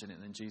imagine it.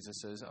 And then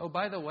Jesus says, oh,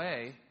 by the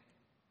way,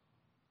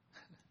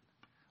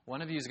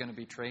 one of you is going to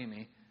betray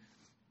me.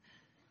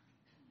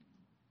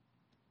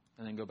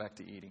 And then go back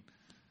to eating.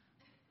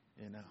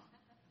 You know.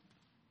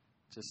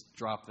 Just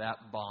drop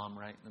that bomb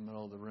right in the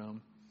middle of the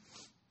room.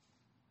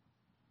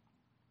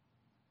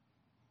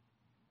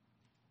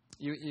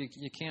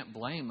 You can't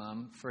blame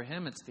him. For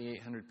him, it's the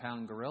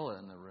 800-pound gorilla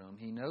in the room.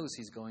 He knows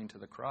he's going to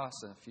the cross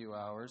in a few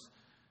hours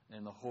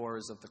and the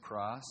horrors of the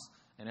cross.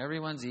 And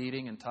everyone's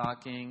eating and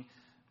talking,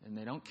 and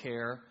they don't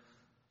care.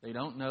 They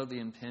don't know the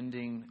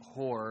impending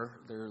horror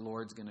their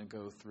Lord's going to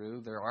go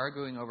through. They're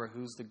arguing over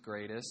who's the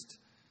greatest.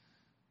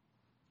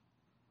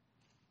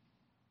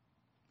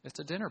 It's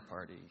a dinner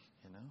party,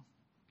 you know.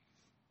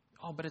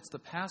 Oh, but it's the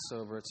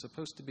Passover. It's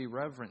supposed to be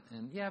reverent.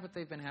 And yeah, but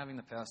they've been having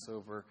the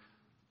Passover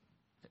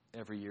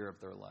every year of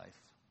their life.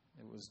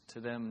 It was to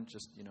them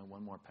just,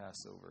 one more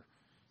Passover.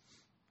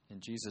 And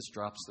Jesus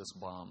drops this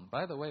bomb.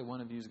 By the way,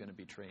 one of you is going to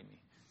betray me.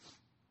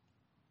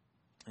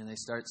 And they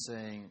start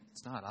saying,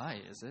 it's not I,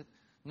 is it?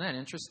 Isn't that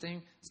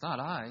interesting? It's not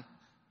I.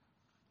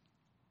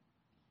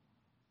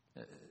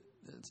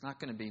 It's not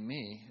going to be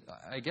me.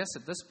 I guess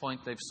at this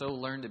point they've so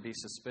learned to be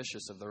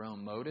suspicious of their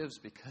own motives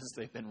because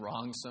they've been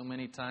wrong so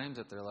many times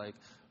that they're like,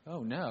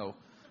 oh no,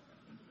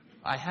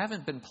 I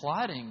haven't been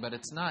plotting, but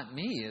it's not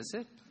me, is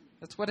it?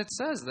 That's what it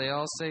says. They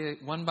all say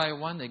one by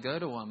one, they go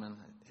to him, and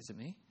is it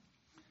me?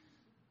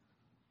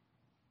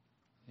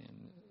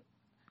 And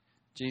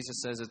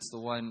Jesus says it's the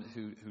one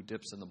who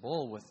dips in the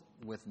bowl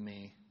with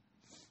me.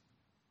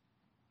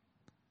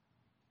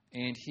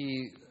 And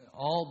he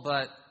all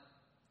but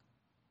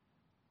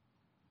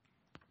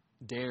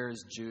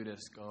dares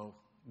Judas, go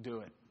do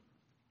it.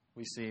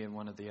 We see in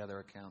one of the other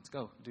accounts,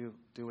 go do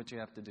what you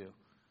have to do.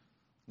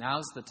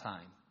 Now's the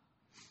time.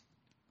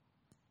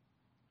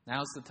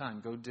 Now's the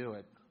time. Go do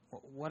it.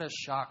 What a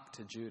shock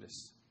to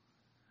Judas.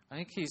 I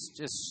think he's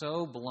just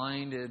so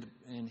blinded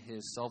in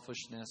his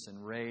selfishness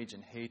and rage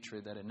and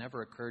hatred that it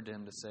never occurred to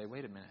him to say,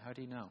 wait a minute, how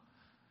do you know?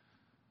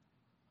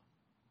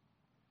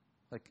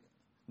 Like,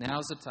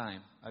 now's the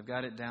time. I've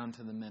got it down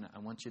to the minute. I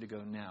want you to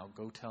go now.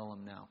 Go tell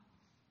him now.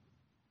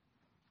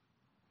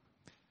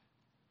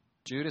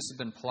 Judas had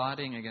been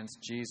plotting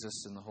against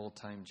Jesus, and the whole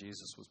time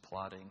Jesus was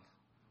plotting.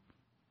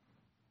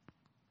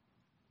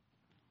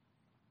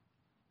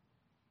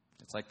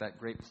 It's like that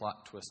great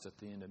plot twist at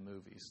the end of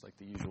movies, like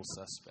The Usual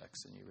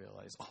Suspects, and you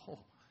realize, oh,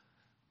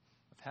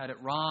 I've had it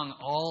wrong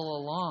all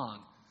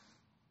along.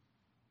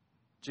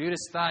 Judas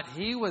thought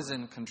he was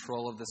in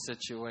control of the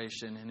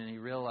situation, and then he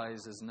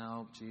realizes,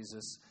 no,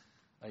 Jesus,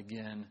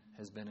 again,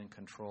 has been in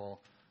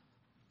control.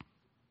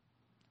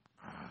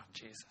 Oh,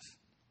 Jesus.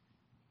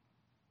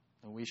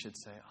 And we should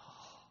say,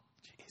 oh,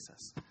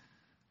 Jesus,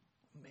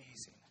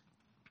 amazing.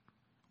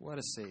 What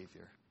a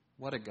Savior.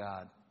 What a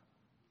God.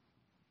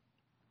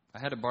 I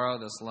had to borrow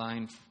this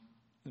line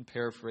and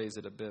paraphrase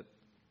it a bit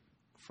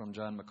from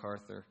John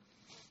MacArthur.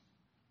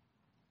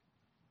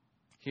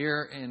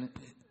 Here in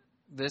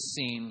this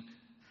scene,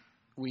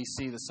 we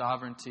see the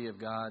sovereignty of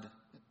God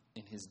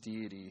in His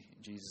deity,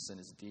 Jesus in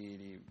His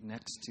deity,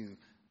 next to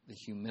the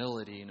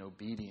humility and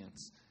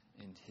obedience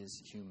in His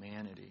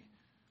humanity.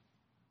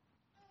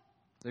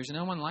 There's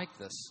no one like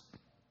this.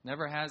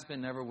 Never has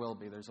been, never will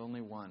be. There's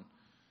only one.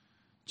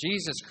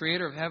 Jesus,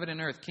 creator of heaven and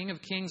earth, King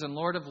of kings and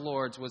Lord of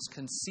lords, was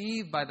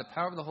conceived by the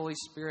power of the Holy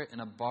Spirit in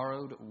a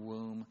borrowed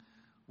womb,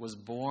 was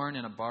born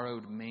in a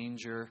borrowed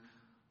manger,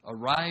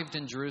 arrived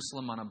in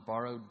Jerusalem on a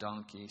borrowed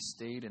donkey,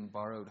 stayed in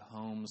borrowed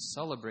homes,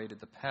 celebrated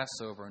the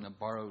Passover in a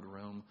borrowed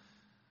room,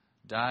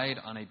 died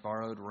on a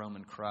borrowed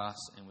Roman cross,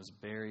 and was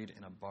buried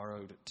in a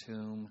borrowed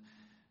tomb,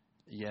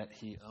 yet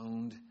He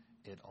owned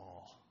it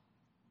all.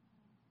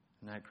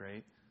 Isn't that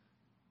great?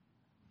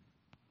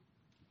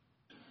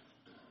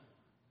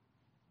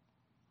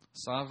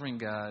 Sovereign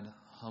God,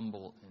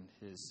 humble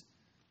in His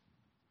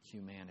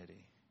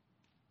humanity.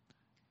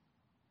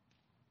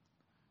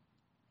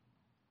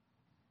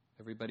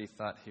 Everybody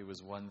thought He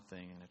was one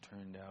thing, and it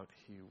turned out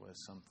He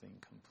was something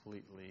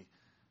completely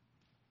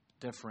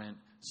different,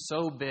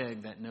 so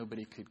big that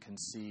nobody could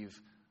conceive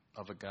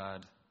of a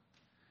God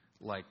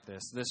like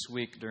this. This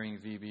week during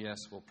VBS,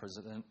 we'll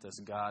present this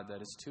God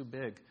that is too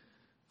big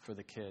for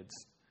the kids.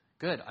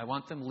 Good. I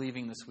want them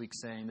leaving this week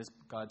saying, this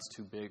God's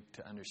too big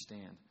to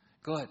understand.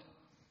 Good.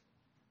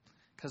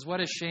 Because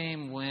what a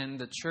shame when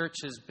the church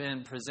has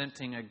been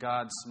presenting a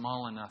God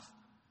small enough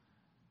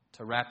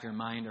to wrap your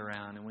mind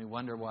around, and we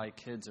wonder why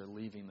kids are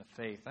leaving the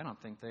faith. I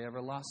don't think they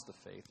ever lost the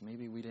faith.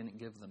 Maybe we didn't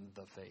give them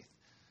the faith.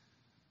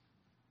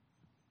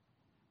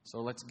 So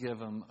let's give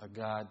them a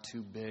God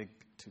too big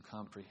to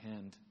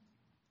comprehend.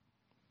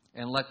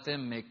 And let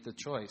them make the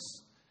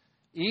choice.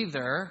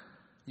 Either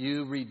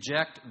you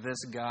reject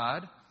this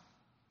God,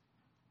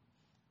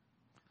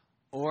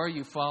 or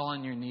you fall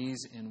on your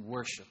knees in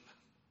worship.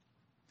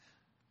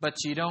 But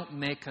you don't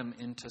make him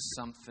into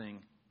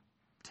something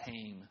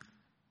tame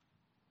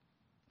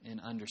and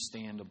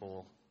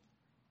understandable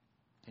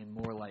and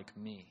more like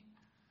me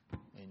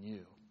and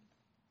you.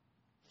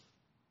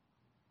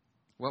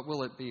 What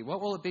will it be?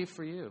 What will it be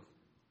for you?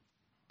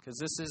 Because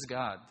this is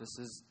God. This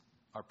is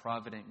our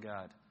provident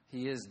God.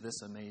 He is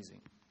this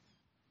amazing.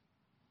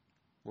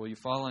 Will you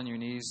fall on your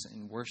knees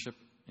in worship,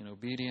 in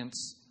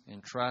obedience,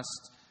 in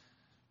trust?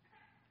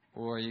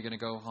 Or are you going to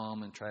go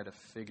home and try to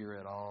figure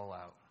it all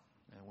out?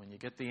 And when you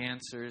get the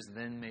answers,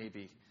 then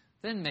maybe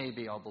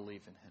I'll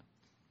believe in him.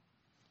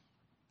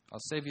 I'll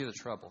save you the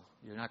trouble.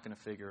 You're not going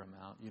to figure him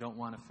out. You don't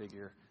want to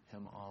figure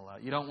him all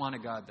out. You don't want a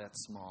God that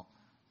small.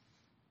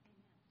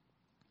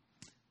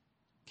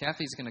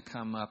 Kathy's going to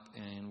come up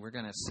and we're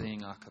going to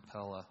sing a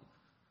cappella,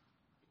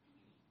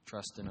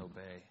 Trust and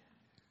Obey.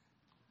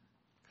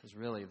 Because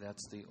really,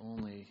 that's the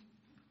only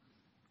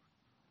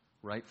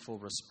rightful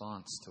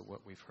response to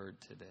what we've heard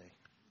today.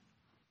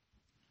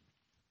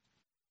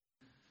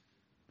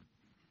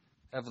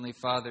 Heavenly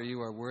Father, you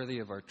are worthy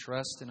of our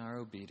trust and our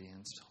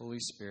obedience. Holy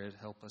Spirit,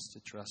 help us to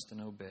trust and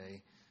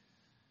obey.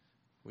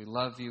 We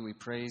love you, we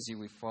praise you,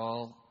 we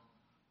fall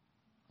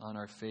on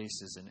our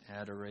faces in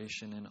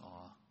adoration and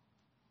awe.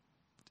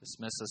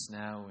 Dismiss us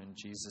now in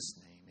Jesus'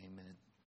 name.